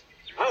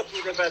 Out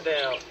with the bad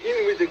air,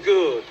 in with the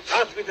good.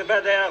 Out with the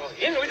bad air,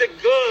 in with the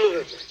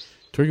good.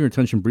 Turn your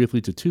attention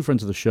briefly to 2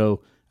 friends of the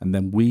show, and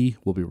then we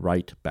will be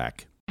right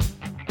back.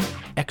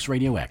 X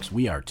Radio X.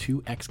 We are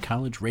two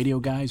ex-college radio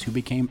guys who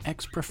became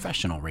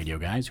ex-professional radio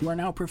guys who are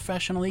now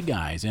professionally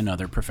guys in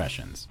other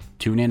professions.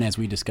 Tune in as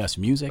we discuss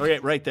music. Okay,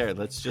 right there.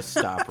 Let's just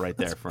stop right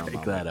there for a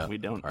moment. that up. We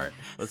don't. All right.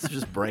 Let's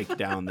just break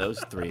down those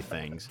three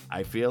things.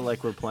 I feel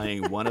like we're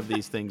playing one of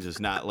these things is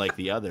not like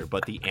the other,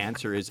 but the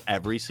answer is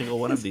every single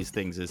one of these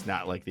things is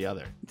not like the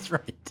other. That's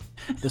right.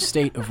 The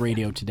state of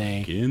radio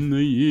today. In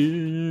the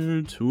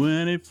year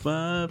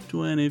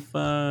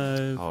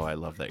 2525. Oh, I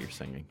love that you're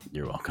singing.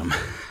 You're welcome.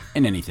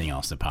 And anything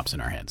else that pops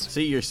in our heads.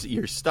 See,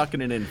 you're stuck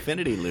in an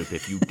infinity loop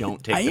if you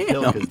don't take the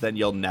pill, because then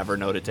you'll never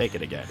know to take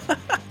it again.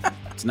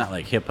 It's not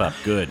like hip-hop,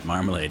 good,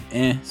 marmalade,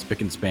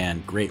 spick and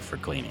span, great for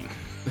cleaning.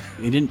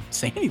 He didn't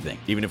say anything.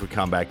 Even if we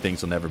come back,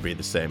 things will never be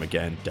the same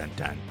again. Dun,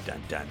 dun,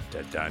 dun, dun,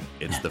 dun, dun.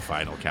 It's the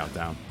final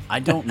countdown. I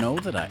don't know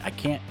that I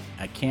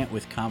can't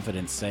with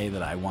confidence say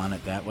that I want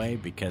it that way,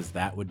 because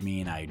that would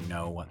mean I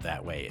know what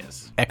that way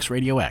is. X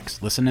Radio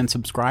X. Listen and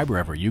subscribe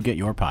wherever you get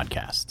your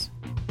podcasts.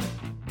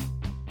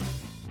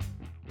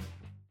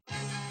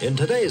 In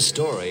today's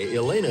story,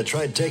 Elena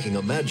tried taking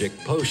a magic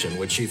potion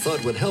which she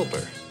thought would help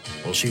her.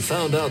 Well, she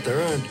found out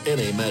there aren't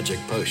any magic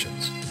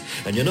potions.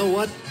 And you know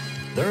what?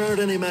 There aren't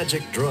any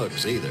magic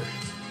drugs either.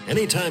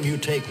 Anytime you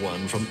take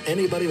one from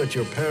anybody but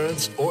your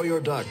parents or your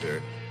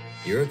doctor,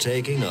 you're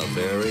taking a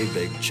very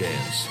big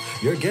chance.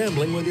 You're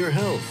gambling with your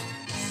health,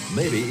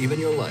 maybe even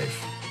your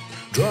life.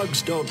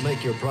 Drugs don't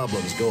make your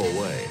problems go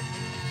away.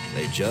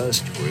 They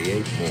just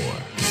create more.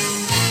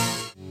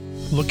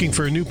 Looking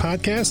for a new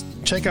podcast?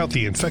 Check out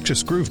the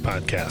Infectious Groove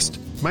podcast.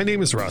 My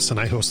name is Russ, and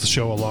I host the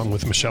show along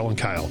with Michelle and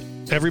Kyle.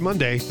 Every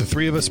Monday, the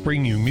three of us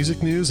bring you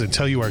music news and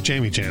tell you our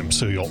jammy jams,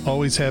 so you'll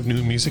always have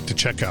new music to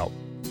check out.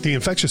 The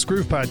Infectious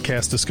Groove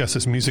podcast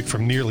discusses music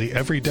from nearly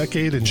every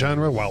decade and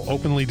genre while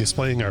openly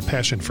displaying our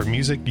passion for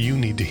music you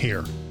need to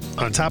hear.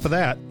 On top of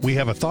that, we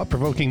have a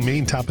thought-provoking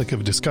main topic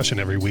of discussion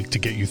every week to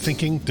get you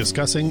thinking,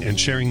 discussing, and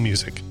sharing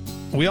music.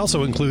 We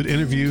also include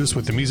interviews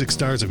with the music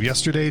stars of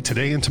yesterday,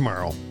 today, and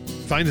tomorrow.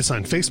 Find us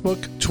on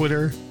Facebook,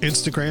 Twitter,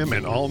 Instagram,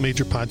 and all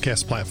major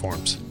podcast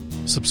platforms.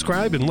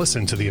 Subscribe and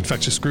listen to the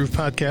Infectious Groove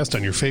podcast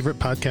on your favorite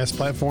podcast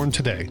platform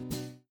today.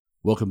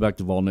 Welcome back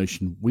to Vol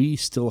Nation. We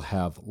still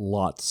have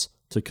lots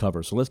to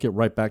cover, so let's get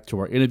right back to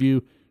our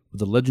interview with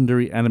the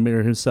legendary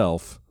animator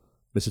himself,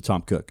 Mr.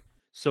 Tom Cook.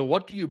 So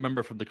what do you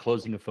remember from the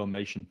closing of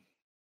Filmation?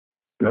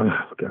 Oh,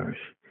 gosh.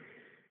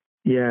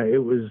 Yeah,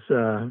 it was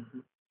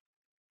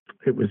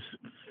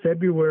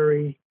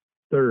February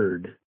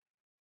 3rd,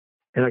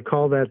 and I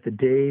call that the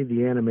day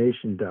the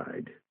animation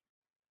died.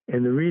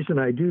 And the reason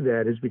I do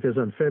that is because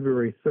on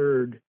February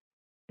 3rd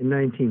in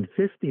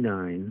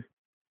 1959,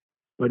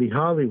 Buddy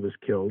Holly was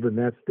killed, and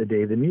that's the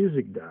day the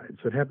music died.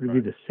 So it happened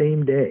to be the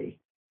same day.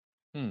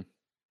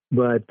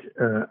 But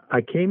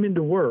I came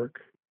into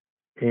work,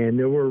 and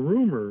there were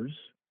rumors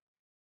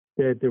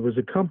that there was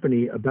a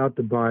company about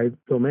to buy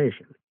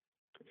Filmation,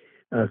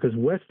 because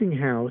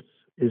Westinghouse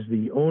is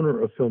the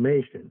owner of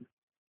Filmation,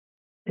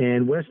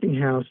 and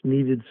Westinghouse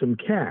needed some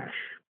cash.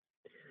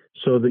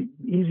 So the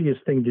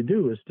easiest thing to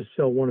do is to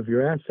sell one of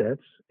your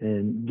assets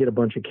and get a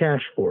bunch of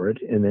cash for it,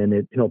 and then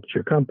it helps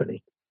your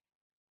company.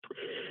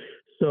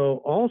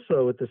 So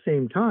also at the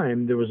same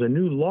time, there was a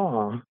new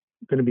law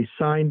going to be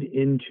signed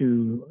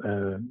into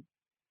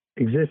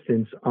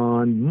existence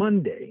on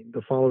Monday,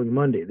 the following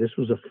Monday. This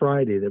was a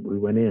Friday that we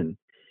went in.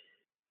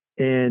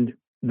 And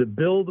the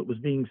bill that was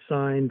being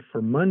signed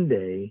for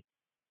Monday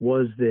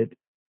was that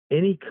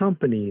any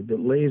company that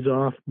lays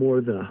off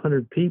more than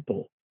 100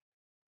 people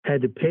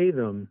had to pay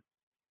them,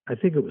 I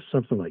think it was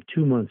something like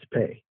 2 months'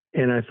 pay.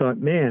 And I thought,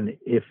 man,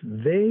 if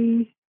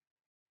they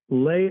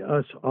lay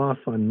us off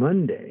on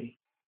Monday,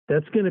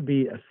 that's going to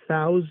be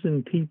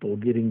 1,000 people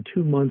getting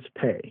 2 months'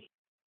 pay.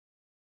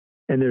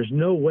 And there's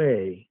no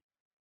way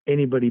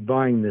anybody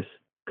buying this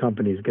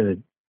company is going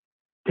to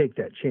take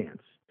that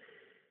chance.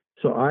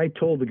 So I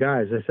told the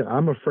guys, I said,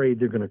 I'm afraid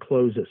they're going to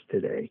close us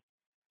today.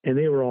 And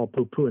they were all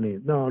poo-pooing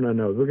it. No.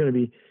 We're going to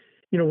be,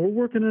 we're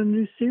working on a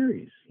new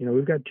series.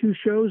 We've got 2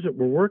 shows that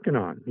we're working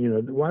on.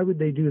 Why would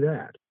they do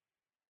that?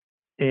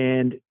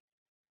 And,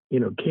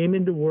 came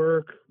into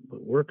work,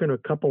 working a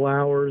couple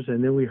hours,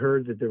 and then we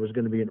heard that there was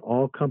going to be an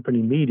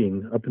all-company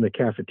meeting up in the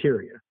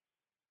cafeteria.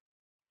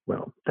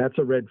 Well, that's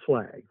a red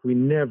flag. We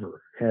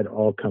never had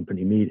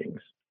all-company meetings.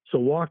 So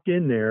walked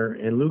in there,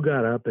 and Lou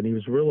got up, and he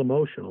was real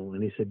emotional,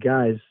 and he said,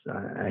 guys,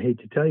 I hate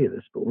to tell you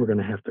this, but we're going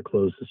to have to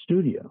close the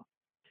studio.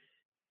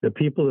 The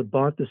people that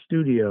bought the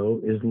studio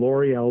is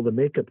L'Oreal, the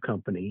makeup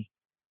company,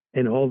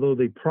 and although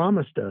they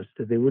promised us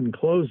that they wouldn't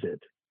close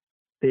it,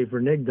 they've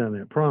reneged on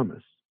that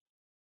promise.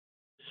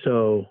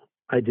 So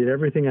I did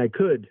everything I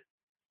could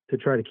to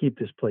try to keep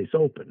this place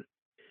open.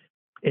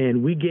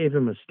 And we gave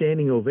him a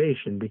standing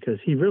ovation because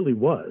he really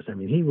was. I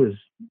mean,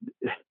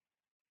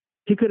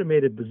 he could have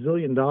made $1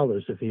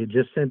 bazillion if he had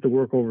just sent the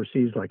work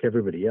overseas like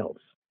everybody else.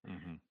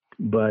 Mm-hmm.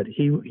 But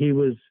he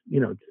was,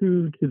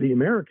 true to the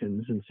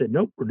Americans and said,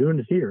 nope, we're doing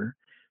it here.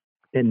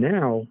 And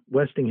now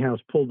Westinghouse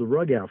pulled the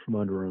rug out from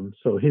under him.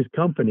 So his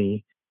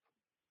company,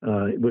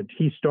 what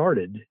he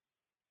started,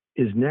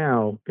 is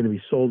now going to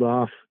be sold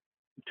off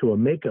to a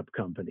makeup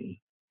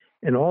company,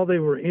 and all they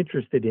were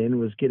interested in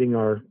was getting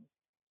our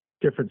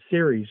different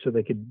series so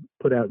they could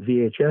put out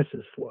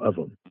VHSs of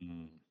them.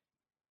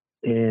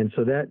 And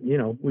so that,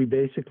 we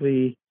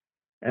basically,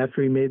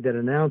 after he made that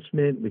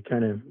announcement, we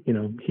kind of,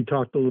 he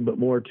talked a little bit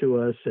more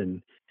to us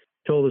and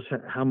told us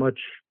how much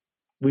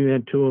we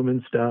meant to him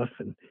and stuff.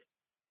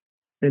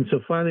 And so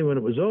finally, when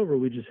it was over,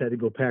 we just had to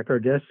go pack our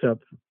desks up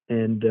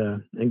and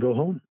go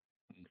home.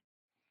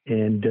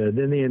 And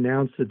then they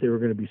announced that they were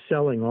going to be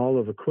selling all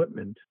of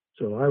equipment.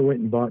 So I went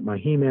and bought my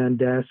He-Man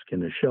desk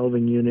and a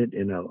shelving unit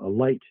and a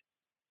light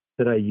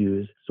that I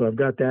use. So I've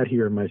got that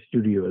here in my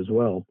studio as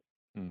well.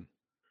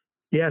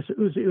 Yes, it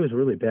was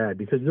really bad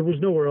because there was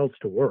nowhere else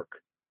to work.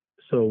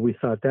 So we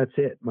thought, that's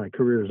it. My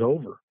career is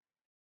over.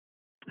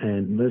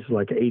 And this is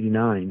like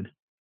 89.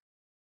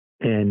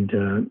 And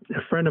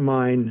a friend of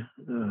mine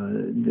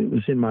that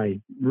was in my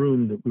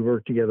room that we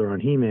worked together on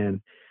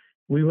He-Man,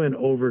 we went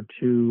over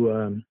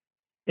to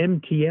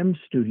MTM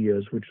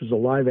Studios, which was a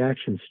live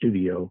action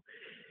studio.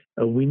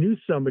 We knew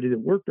somebody that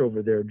worked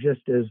over there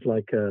just as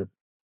like a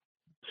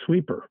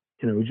sweeper,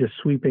 just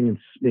sweeping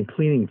and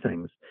cleaning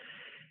things.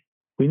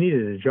 We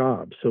needed a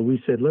job. So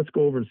we said, let's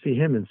go over and see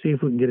him and see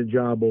if we can get a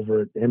job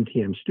over at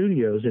MTM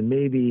Studios. And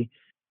maybe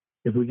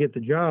if we get the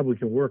job, we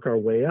can work our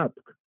way up,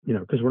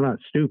 because we're not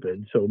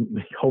stupid. So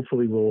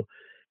hopefully we'll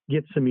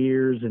get some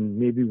years and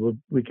maybe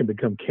we can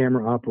become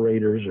camera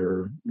operators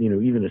or,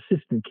 even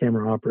assistant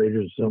camera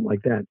operators or something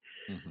like that.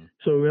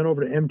 So we went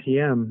over to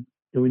MTM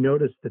and we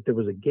noticed that there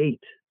was a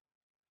gate,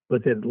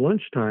 but that at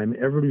lunchtime,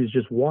 everybody was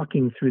just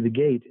walking through the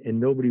gate and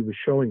nobody was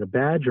showing a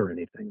badge or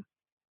anything.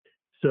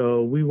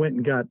 So we went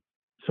and got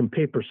some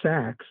paper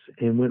sacks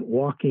and went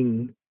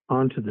walking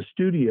onto the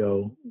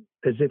studio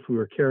as if we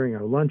were carrying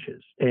our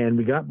lunches. And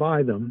we got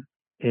by them.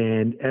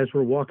 And as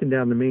we're walking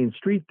down the main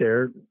street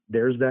there's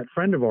that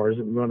friend of ours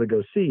that we wanted to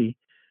go see.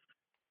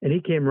 And he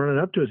came running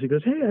up to us. He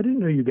goes, hey, I didn't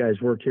know you guys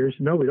worked here. I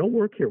said, no, we don't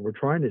work here. We're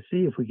trying to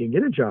see if we can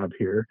get a job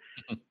here.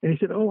 And he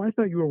said, oh, I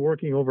thought you were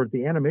working over at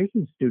the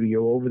animation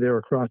studio over there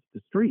across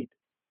the street.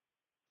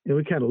 And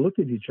we kind of looked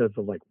at each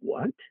other like,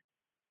 what?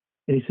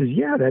 And he says,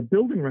 yeah, that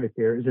building right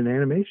there is an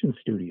animation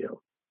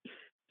studio.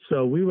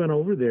 So we went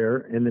over there,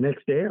 and the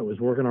next day I was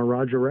working on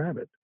Roger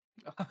Rabbit.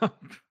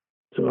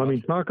 So, I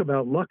mean, talk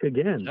about luck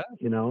again,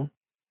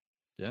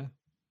 Yeah.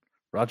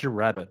 Roger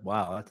Rabbit.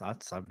 Wow. I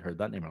haven't heard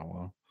that name in a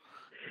while.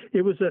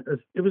 It was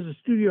a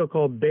studio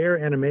called Bear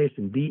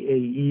Animation,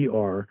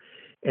 BAER,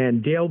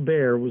 and Dale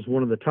Bear was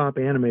one of the top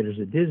animators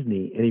at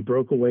Disney, and he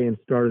broke away and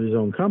started his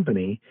own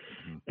company.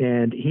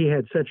 And he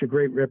had such a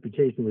great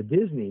reputation with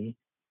Disney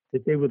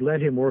that they would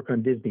let him work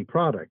on Disney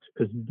products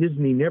because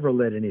Disney never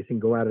let anything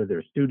go out of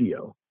their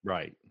studio.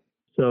 Right.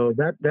 So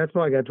that's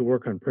how I got to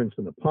work on Prince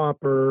and the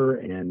Pauper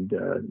and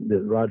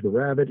the Roger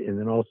Rabbit. And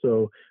then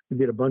also we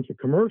did a bunch of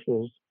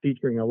commercials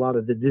featuring a lot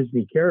of the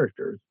Disney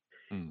characters.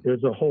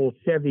 There's a whole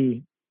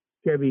Chevy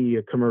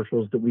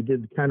commercials that we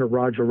did kind of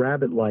Roger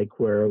Rabbit-like,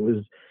 where it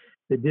was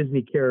the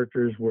Disney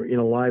characters were in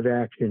a live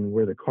action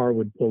where the car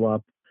would pull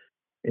up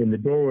and the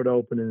door would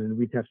open and then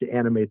we'd have to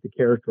animate the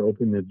character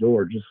opening the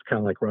door, just kind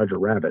of like Roger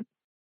Rabbit.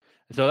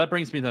 So that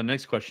brings me to the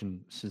next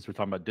question, since we're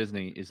talking about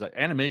Disney, is that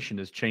animation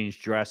has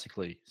changed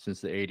drastically since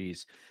the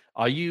 80s.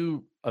 Are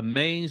you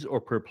amazed or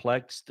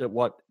perplexed at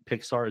what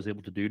Pixar is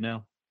able to do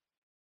now?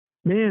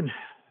 Man,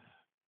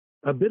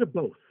 a bit of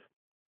both.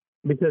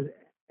 Because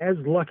as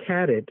luck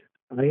had it,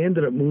 I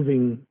ended up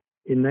moving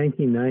in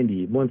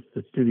 1990, once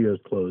the studios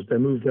closed. I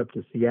moved up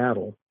to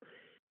Seattle,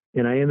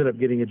 and I ended up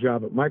getting a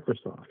job at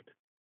Microsoft.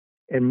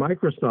 And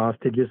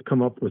Microsoft had just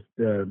come up with,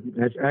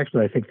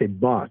 actually, I think they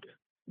bought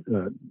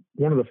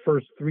one of the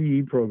first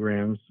 3D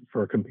programs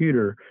for a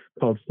computer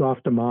called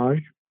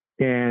Softimage.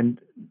 And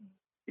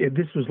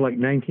this was like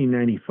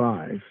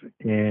 1995.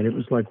 And it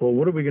was like, well,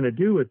 what are we going to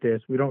do with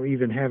this? We don't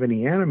even have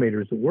any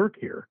animators that work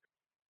here.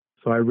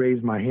 So I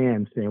raised my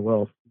hand saying,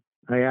 well,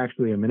 I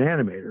actually am an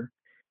animator.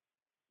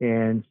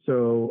 And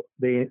so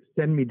they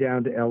send me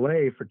down to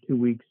LA for 2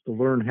 weeks to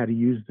learn how to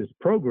use this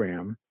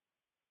program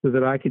so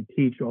that I could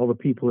teach all the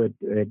people at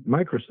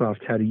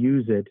Microsoft how to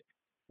use it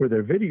for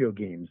their video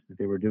games that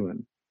they were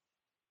doing.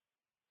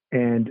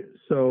 And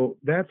so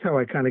that's how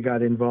I kind of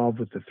got involved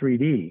with the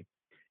 3D.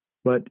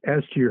 But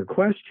as to your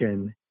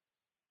question,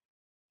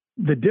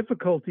 the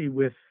difficulty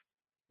with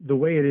the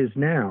way it is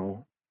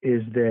now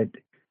is that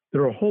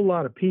there are a whole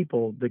lot of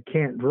people that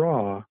can't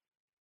draw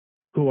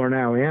who are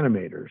now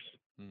animators.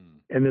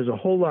 And there's a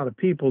whole lot of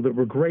people that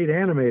were great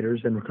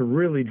animators and could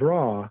really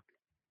draw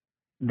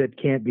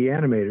that can't be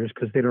animators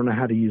because they don't know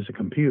how to use a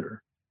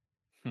computer.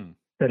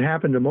 That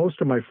happened to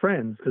most of my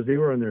friends because they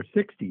were in their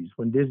 60s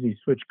when Disney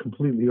switched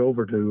completely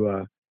over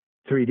to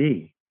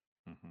 3D.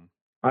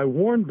 I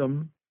warned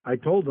them. I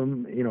told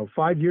them,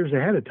 5 years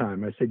ahead of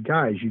time, I said,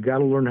 guys, you got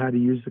to learn how to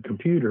use the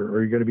computer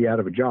or you're going to be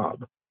out of a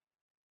job.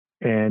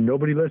 And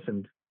nobody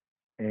listened.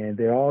 And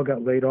they all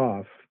got laid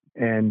off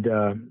and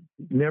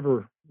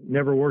never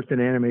worked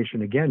in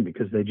animation again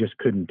because they just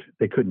couldn't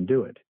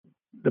do it.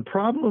 The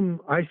problem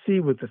I see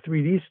with the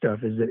 3D stuff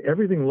is that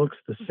everything looks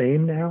the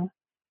same now.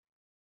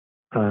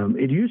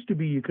 It used to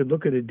be you could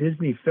look at a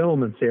Disney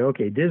film and say,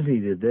 okay, Disney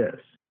did this.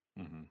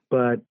 Mm-hmm.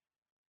 But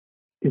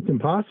it's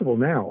impossible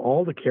now.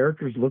 All the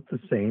characters look the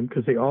same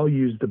because they all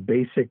use the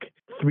basic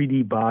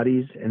 3D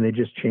bodies and they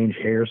just change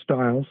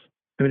hairstyles.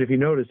 I mean, if you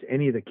notice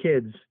any of the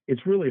kids,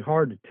 it's really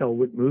hard to tell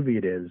what movie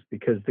it is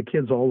because the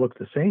kids all look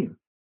the same.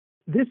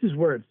 This is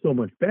where it's so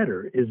much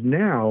better, is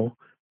now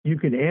you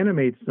can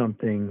animate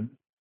something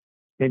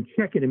and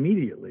check it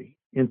immediately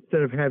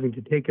instead of having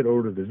to take it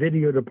over to the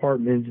video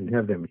department and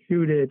have them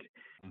shoot it.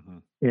 Mm-hmm.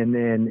 And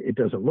then it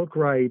doesn't look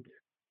right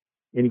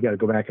and you got to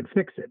go back and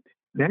fix it.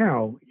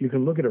 Now you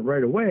can look at it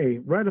right away,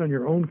 right on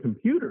your own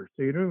computer.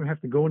 So you don't even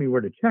have to go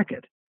anywhere to check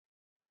it.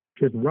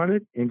 Just run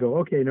it and go,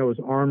 okay, no, his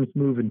arm's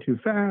moving too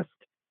fast.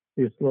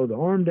 You slow the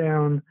arm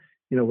down,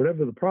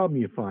 whatever the problem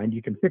you find,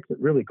 you can fix it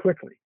really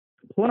quickly.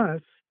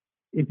 Plus,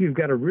 if you've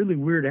got a really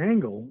weird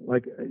angle,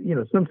 like,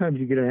 sometimes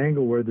you get an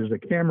angle where there's a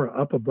camera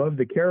up above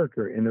the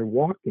character and they're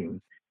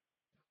walking.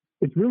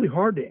 It's really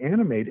hard to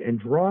animate and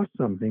draw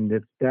something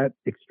that's that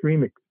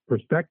extreme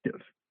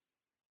perspective.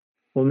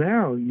 Well,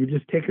 now you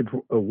just take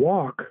a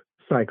walk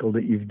cycle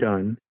that you've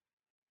done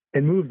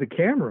and move the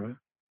camera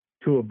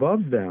to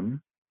above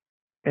them,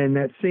 and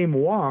that same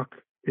walk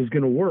is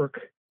going to work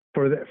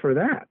for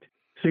that.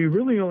 So you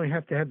really only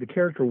have to have the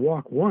character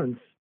walk once,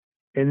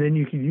 and then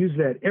you can use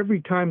that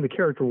every time the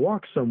character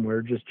walks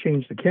somewhere, just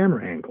change the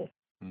camera angle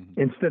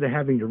instead of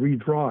having to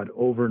redraw it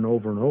over and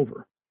over and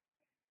over.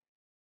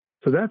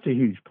 So that's a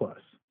huge plus.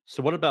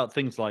 So what about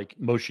things like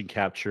motion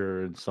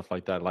capture and stuff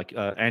like that, like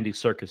Andy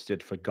Serkis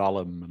did for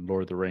Gollum and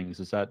Lord of the Rings?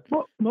 Is that...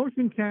 Well,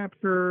 motion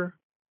capture,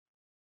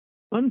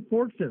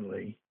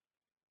 unfortunately,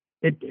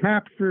 it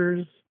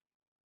captures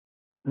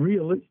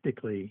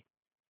realistically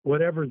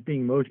whatever's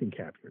being motion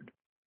captured.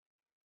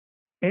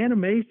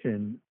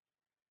 Animation,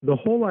 the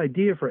whole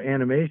idea for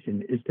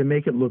animation is to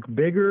make it look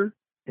bigger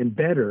and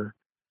better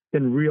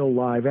than real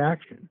live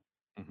action.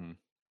 Mm-hmm.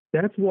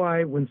 That's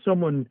why when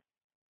someone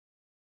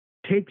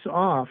takes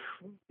off,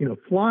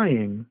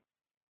 flying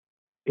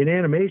in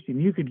animation,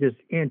 you could just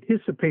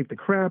anticipate the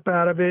crap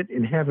out of it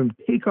and have him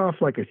take off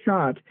like a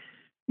shot.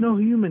 No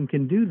human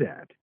can do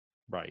that.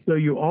 Right. So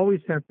you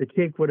always have to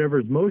take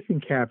whatever's motion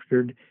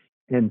captured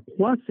and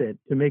plus it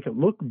to make it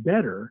look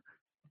better.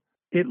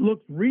 It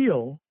looks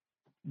real,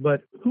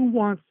 but who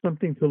wants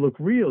something to look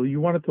real? You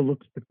want it to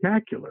look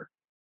spectacular.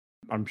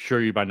 I'm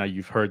sure by now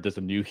you've heard there's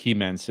a new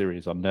He-Man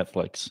series on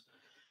Netflix.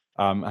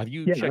 Have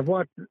you checked?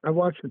 I've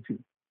watched it too.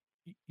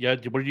 Yeah,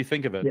 what did you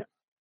think of it?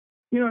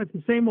 Yeah. It's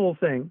the same old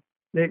thing.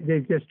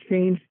 They've just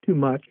changed too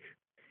much.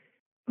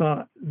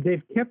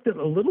 They've kept it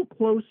a little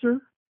closer,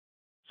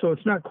 so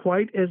it's not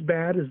quite as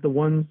bad as the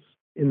ones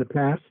in the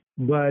past.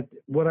 But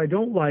what I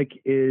don't like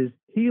is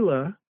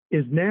Teela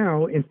is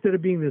now, instead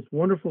of being this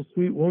wonderful,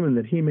 sweet woman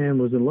that He-Man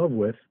was in love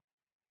with,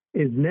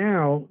 is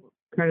now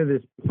kind of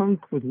this punk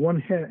with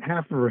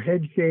half of her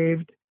head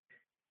shaved.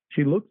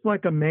 She looks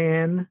like a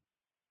man,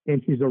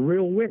 and she's a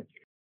real witch.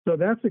 So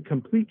that's a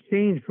complete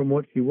change from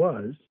what she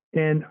was.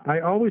 And I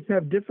always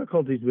have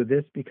difficulties with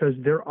this because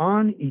they're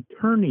on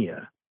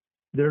Eternia.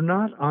 They're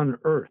not on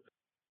Earth.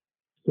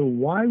 So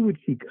why would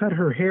she cut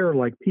her hair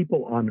like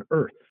people on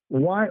Earth?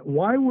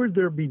 Why would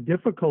there be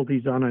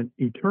difficulties on an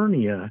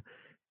Eternia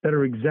that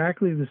are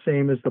exactly the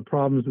same as the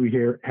problems we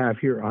have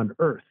here on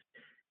Earth?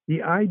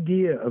 The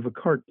idea of a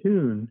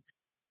cartoon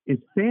is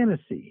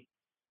fantasy.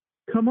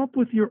 Come up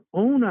with your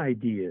own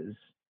ideas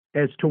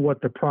as to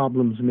what the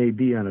problems may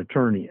be on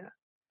Eternia.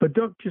 But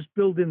don't just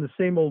build in the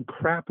same old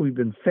crap we've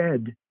been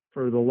fed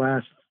for the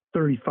last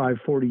 35,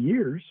 40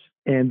 years.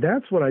 And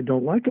that's what I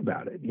don't like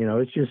about it.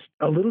 It's just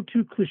a little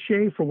too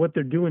cliche for what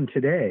they're doing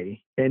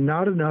today and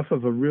not enough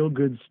of a real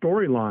good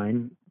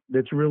storyline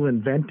that's real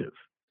inventive.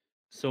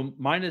 So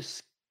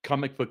minus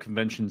comic book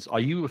conventions, are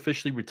you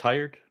officially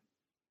retired?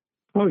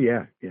 Oh,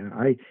 yeah. Yeah.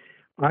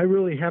 I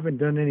really haven't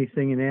done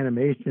anything in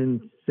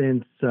animation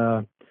since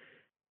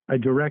I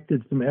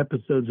directed some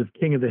episodes of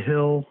King of the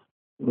Hill,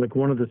 like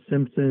one of the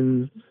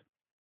Simpsons,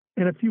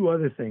 and a few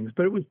other things.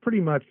 But it was pretty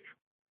much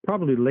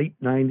probably late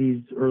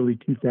 90s, early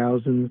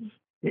 2000s.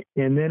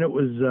 And then it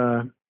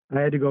was, I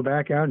had to go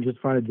back out and just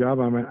find a job.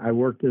 I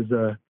worked as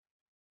a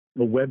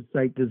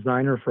website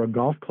designer for a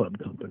golf club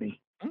company.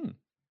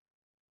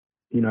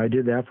 I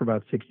did that for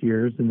about 6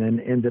 years and then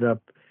ended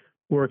up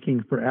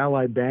working for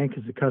Ally Bank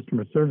as a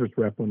customer service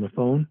rep on the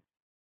phone.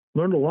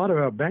 Learned a lot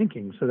about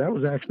banking, so that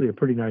was actually a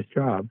pretty nice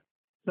job.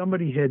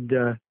 Somebody had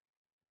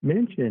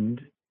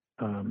mentioned,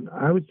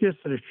 I was just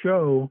at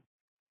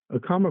a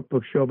comic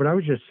book show, but I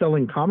was just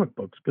selling comic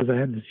books because I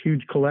had this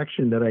huge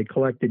collection that I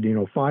collected,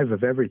 5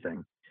 of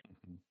everything.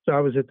 So I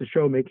was at the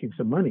show making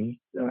some money.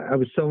 I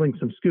was selling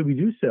some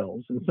Scooby-Doo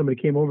cells, and somebody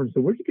came over and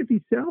said, "Where'd you get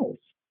these cells?"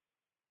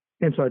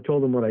 And so I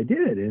told him what I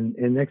did. And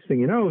next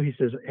thing you know, he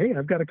says, "Hey,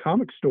 I've got a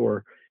comic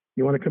store.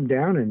 You want to come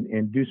down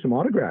and do some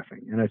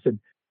autographing?" And I said,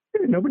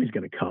 "Hey, nobody's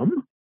going to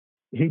come."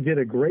 He did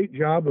a great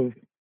job of,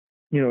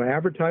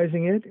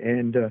 advertising it.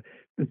 And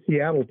the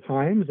Seattle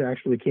Times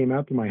actually came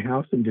out to my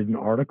house and did an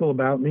article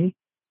about me.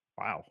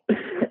 Wow.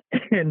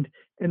 and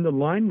the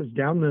line was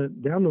down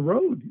the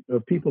road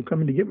of people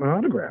coming to get my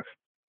autograph.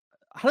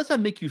 How does that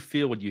make you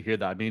feel when you hear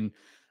that? I mean,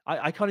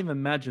 I can't even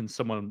imagine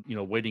someone,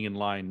 waiting in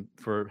line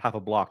for half a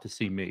block to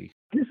see me.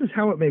 This is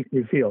how it makes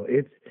me feel.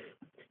 It's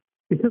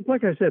because,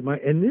 like I said, my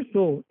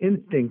initial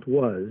instinct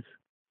was,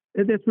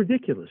 that's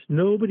ridiculous.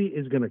 Nobody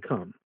is going to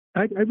come.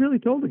 I really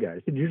told the guy,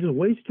 I said, you're just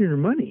wasting your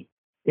money.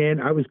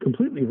 And I was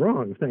completely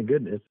wrong, thank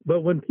goodness.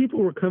 But when people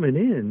were coming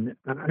in,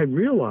 I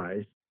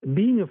realized,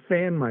 being a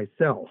fan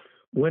myself,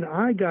 when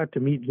I got to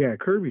meet Jack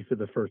Kirby for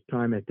the first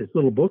time at this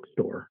little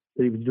bookstore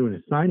that he was doing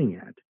a signing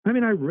at, I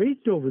mean, I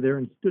raced over there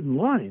and stood in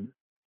line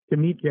to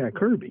meet Jack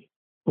Kirby.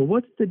 Well,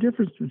 what's the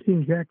difference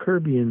between Jack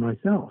Kirby and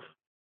myself?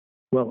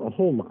 Well, a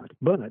whole lot.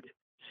 But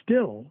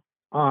still,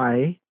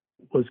 I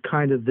was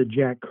kind of the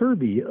Jack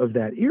Kirby of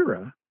that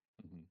era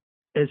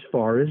as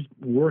far as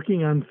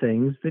working on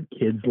things that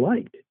kids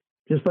liked.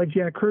 Just like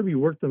Jack Kirby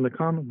worked on the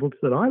comic books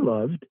that I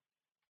loved,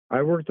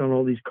 I worked on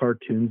all these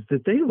cartoons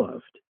that they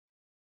loved.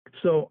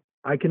 So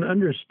I can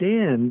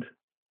understand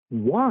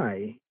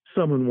why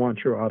someone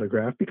wants your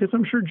autograph, because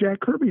I'm sure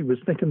Jack Kirby was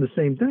thinking the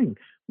same thing.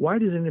 Why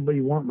does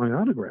anybody want my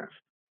autograph?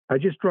 I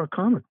just draw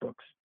comic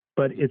books.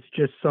 But it's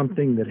just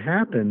something that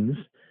happens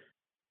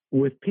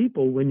with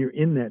people when you're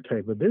in that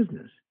type of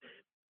business.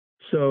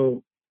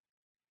 So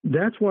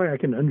that's why I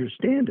can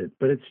understand it.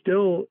 But it's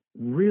still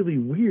really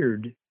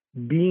weird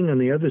being on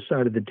the other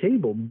side of the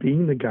table,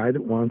 being the guy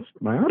that wants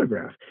my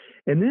autograph.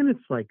 And then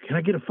it's like, can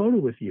I get a photo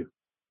with you?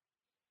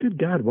 Good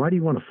God, why do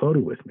you want a photo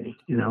with me?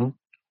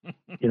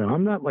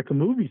 I'm not like a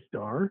movie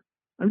star.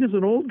 I'm just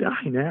an old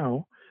guy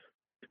now.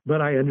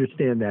 But I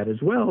understand that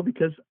as well,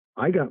 because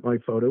I got my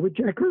photo with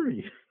Jack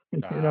Kirby,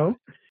 Yeah.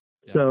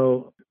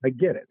 So I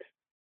get it.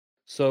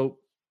 So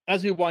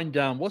as we wind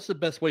down, what's the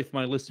best way for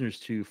my listeners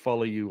to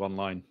follow you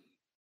online?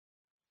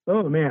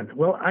 Oh man.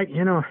 Well,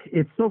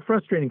 it's so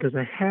frustrating because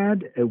I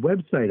had a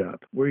website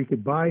up where you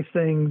could buy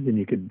things and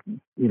you could,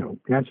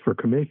 ask for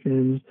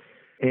commissions,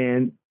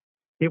 and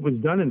it was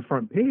done in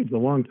Front Page a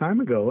long time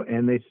ago,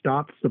 and they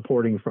stopped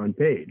supporting Front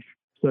Page.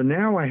 So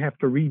now I have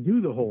to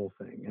redo the whole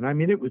thing. And I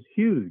mean, it was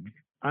huge.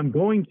 I'm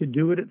going to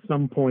do it at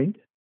some point.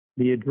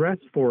 The address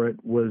for it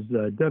was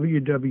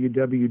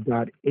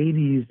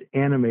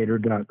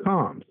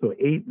www.80sanimator.com. So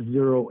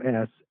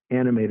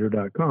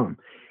 80sanimator.com.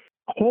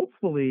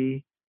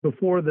 Hopefully,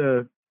 before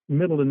the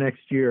middle of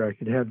next year, I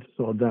should have this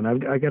all done.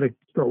 I got to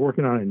start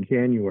working on it in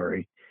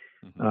January.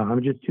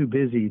 I'm just too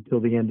busy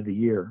till the end of the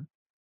year.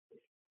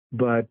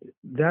 But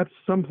that's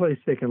someplace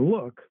they can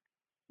look.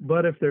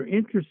 But if they're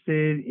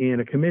interested in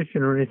a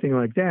commission or anything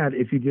like that,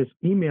 if you just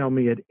email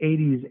me at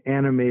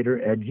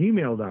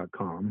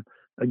 80sanimator@gmail.com,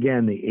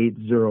 again, the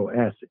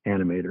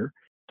 80sanimator,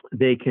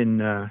 they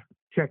can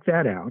check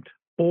that out.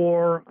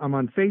 Or I'm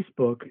on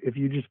Facebook. If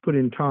you just put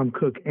in Tom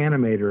Cook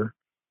Animator,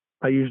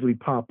 I usually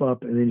pop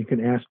up, and then you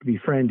can ask to be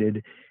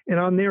friended. And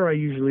on there, I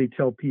usually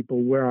tell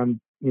people where I'm,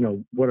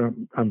 what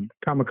I'm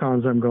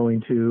Comic-Cons I'm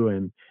going to,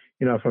 and,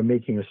 if I'm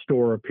making a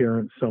store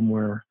appearance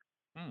somewhere.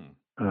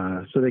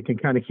 So they can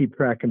kind of keep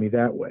track of me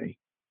that way.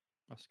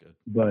 That's good.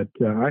 But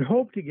I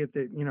hope to get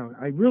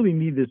I really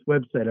need this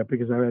website up,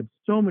 because I've had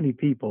so many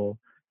people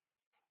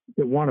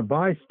that want to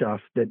buy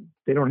stuff that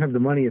they don't have the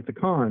money at the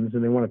cons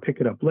and they want to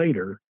pick it up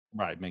later.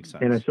 Right, makes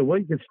sense. And I said, well,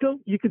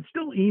 you could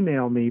still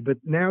email me, but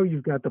now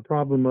you've got the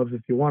problem of,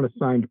 if you want a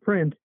signed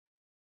print,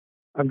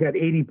 I've got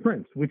 80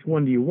 prints. Which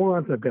one do you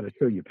want? I've got to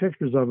show you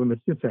pictures of them.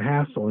 It's just a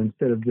hassle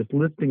instead of just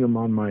listing them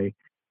on my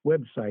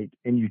website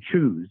and you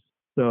choose.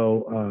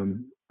 So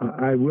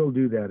I will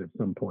do that at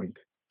some point.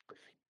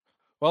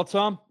 Well,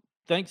 Tom,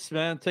 thanks,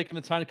 man, taking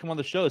the time to come on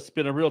the show. It's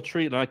been a real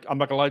treat, and I'm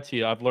not going to lie to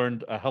you. I've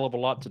learned a hell of a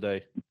lot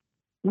today.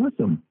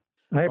 Awesome.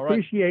 I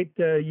appreciate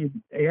you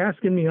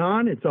asking me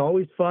on. It's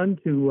always fun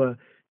to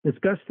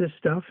discuss this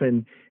stuff.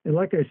 And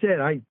like I said,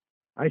 I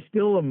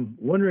still am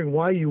wondering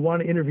why you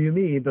want to interview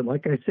me. But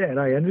like I said,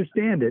 I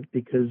understand it,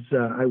 because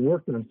I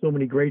worked on so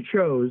many great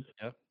shows.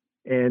 Yep.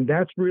 And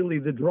that's really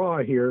the draw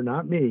here,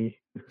 not me.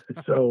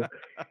 So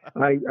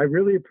I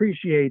really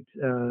appreciate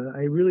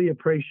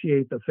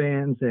the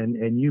fans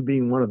and you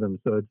being one of them.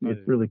 So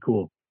it's really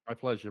cool. My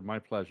pleasure. My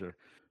pleasure.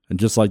 And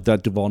just like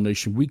that, Duvall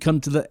Nation, we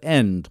come to the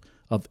end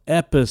of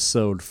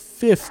episode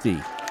 50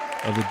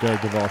 of the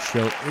Derek Duvall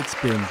Show. It's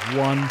been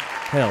one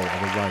hell of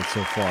a ride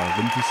so far,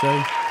 wouldn't you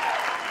say?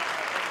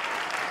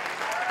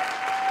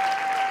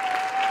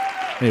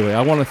 Anyway,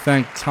 I want to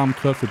thank Tom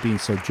Cook for being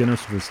so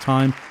generous with his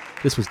time.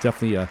 This was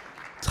definitely a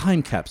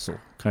time capsule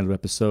kind of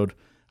episode.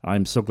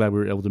 I'm so glad we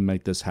were able to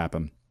make this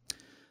happen.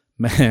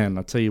 Man,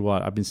 I'll tell you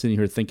what, I've been sitting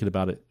here thinking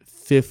about it.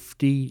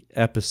 50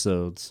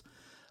 episodes.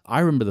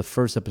 I remember the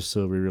first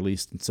episode we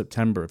released in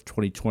September of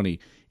 2020,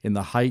 in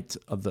the height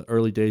of the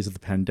early days of the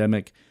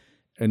pandemic,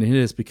 and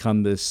it has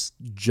become this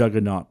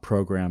juggernaut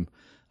program.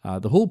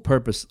 The whole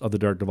purpose of the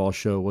Derek Duvall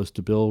Show was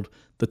to build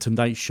the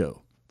Tonight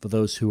Show for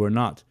those who are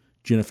not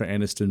Jennifer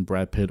Aniston,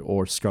 Brad Pitt,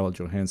 or Scarlett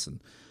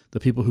Johansson. The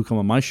people who come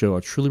on my show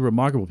are truly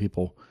remarkable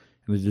people,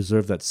 and they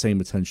deserve that same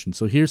attention.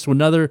 So here's to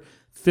another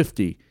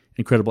 50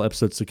 incredible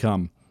episodes to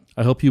come.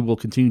 I hope you will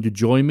continue to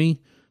join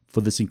me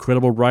for this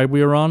incredible ride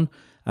we are on.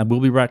 And we'll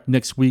be back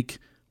next week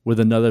with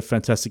another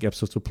fantastic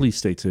episode, so please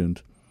stay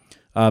tuned.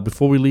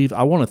 Before we leave,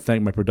 I want to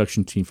thank my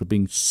production team for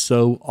being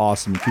so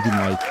awesome and keeping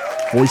my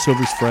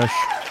voiceovers fresh,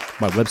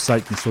 my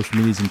website and social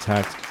medias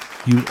intact.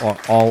 You are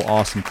all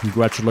awesome.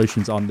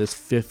 Congratulations on this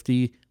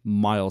 50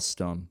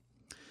 milestone.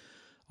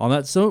 On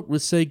that note, we'll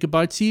say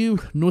goodbye to you.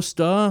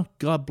 Nostar,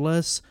 God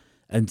bless,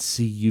 and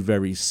see you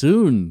very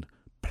soon,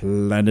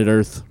 planet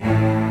Earth.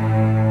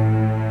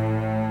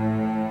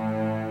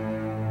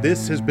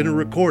 This has been a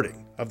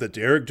recording of The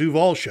Derek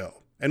Duval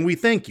Show, and we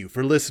thank you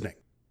for listening.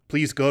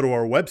 Please go to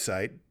our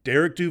website,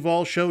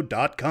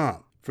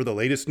 DerekDuvalShow.com, for the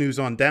latest news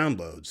on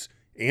downloads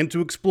and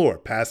to explore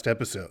past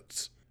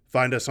episodes.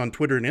 Find us on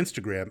Twitter and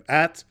Instagram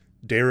at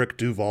Derek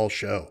Duval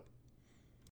Show.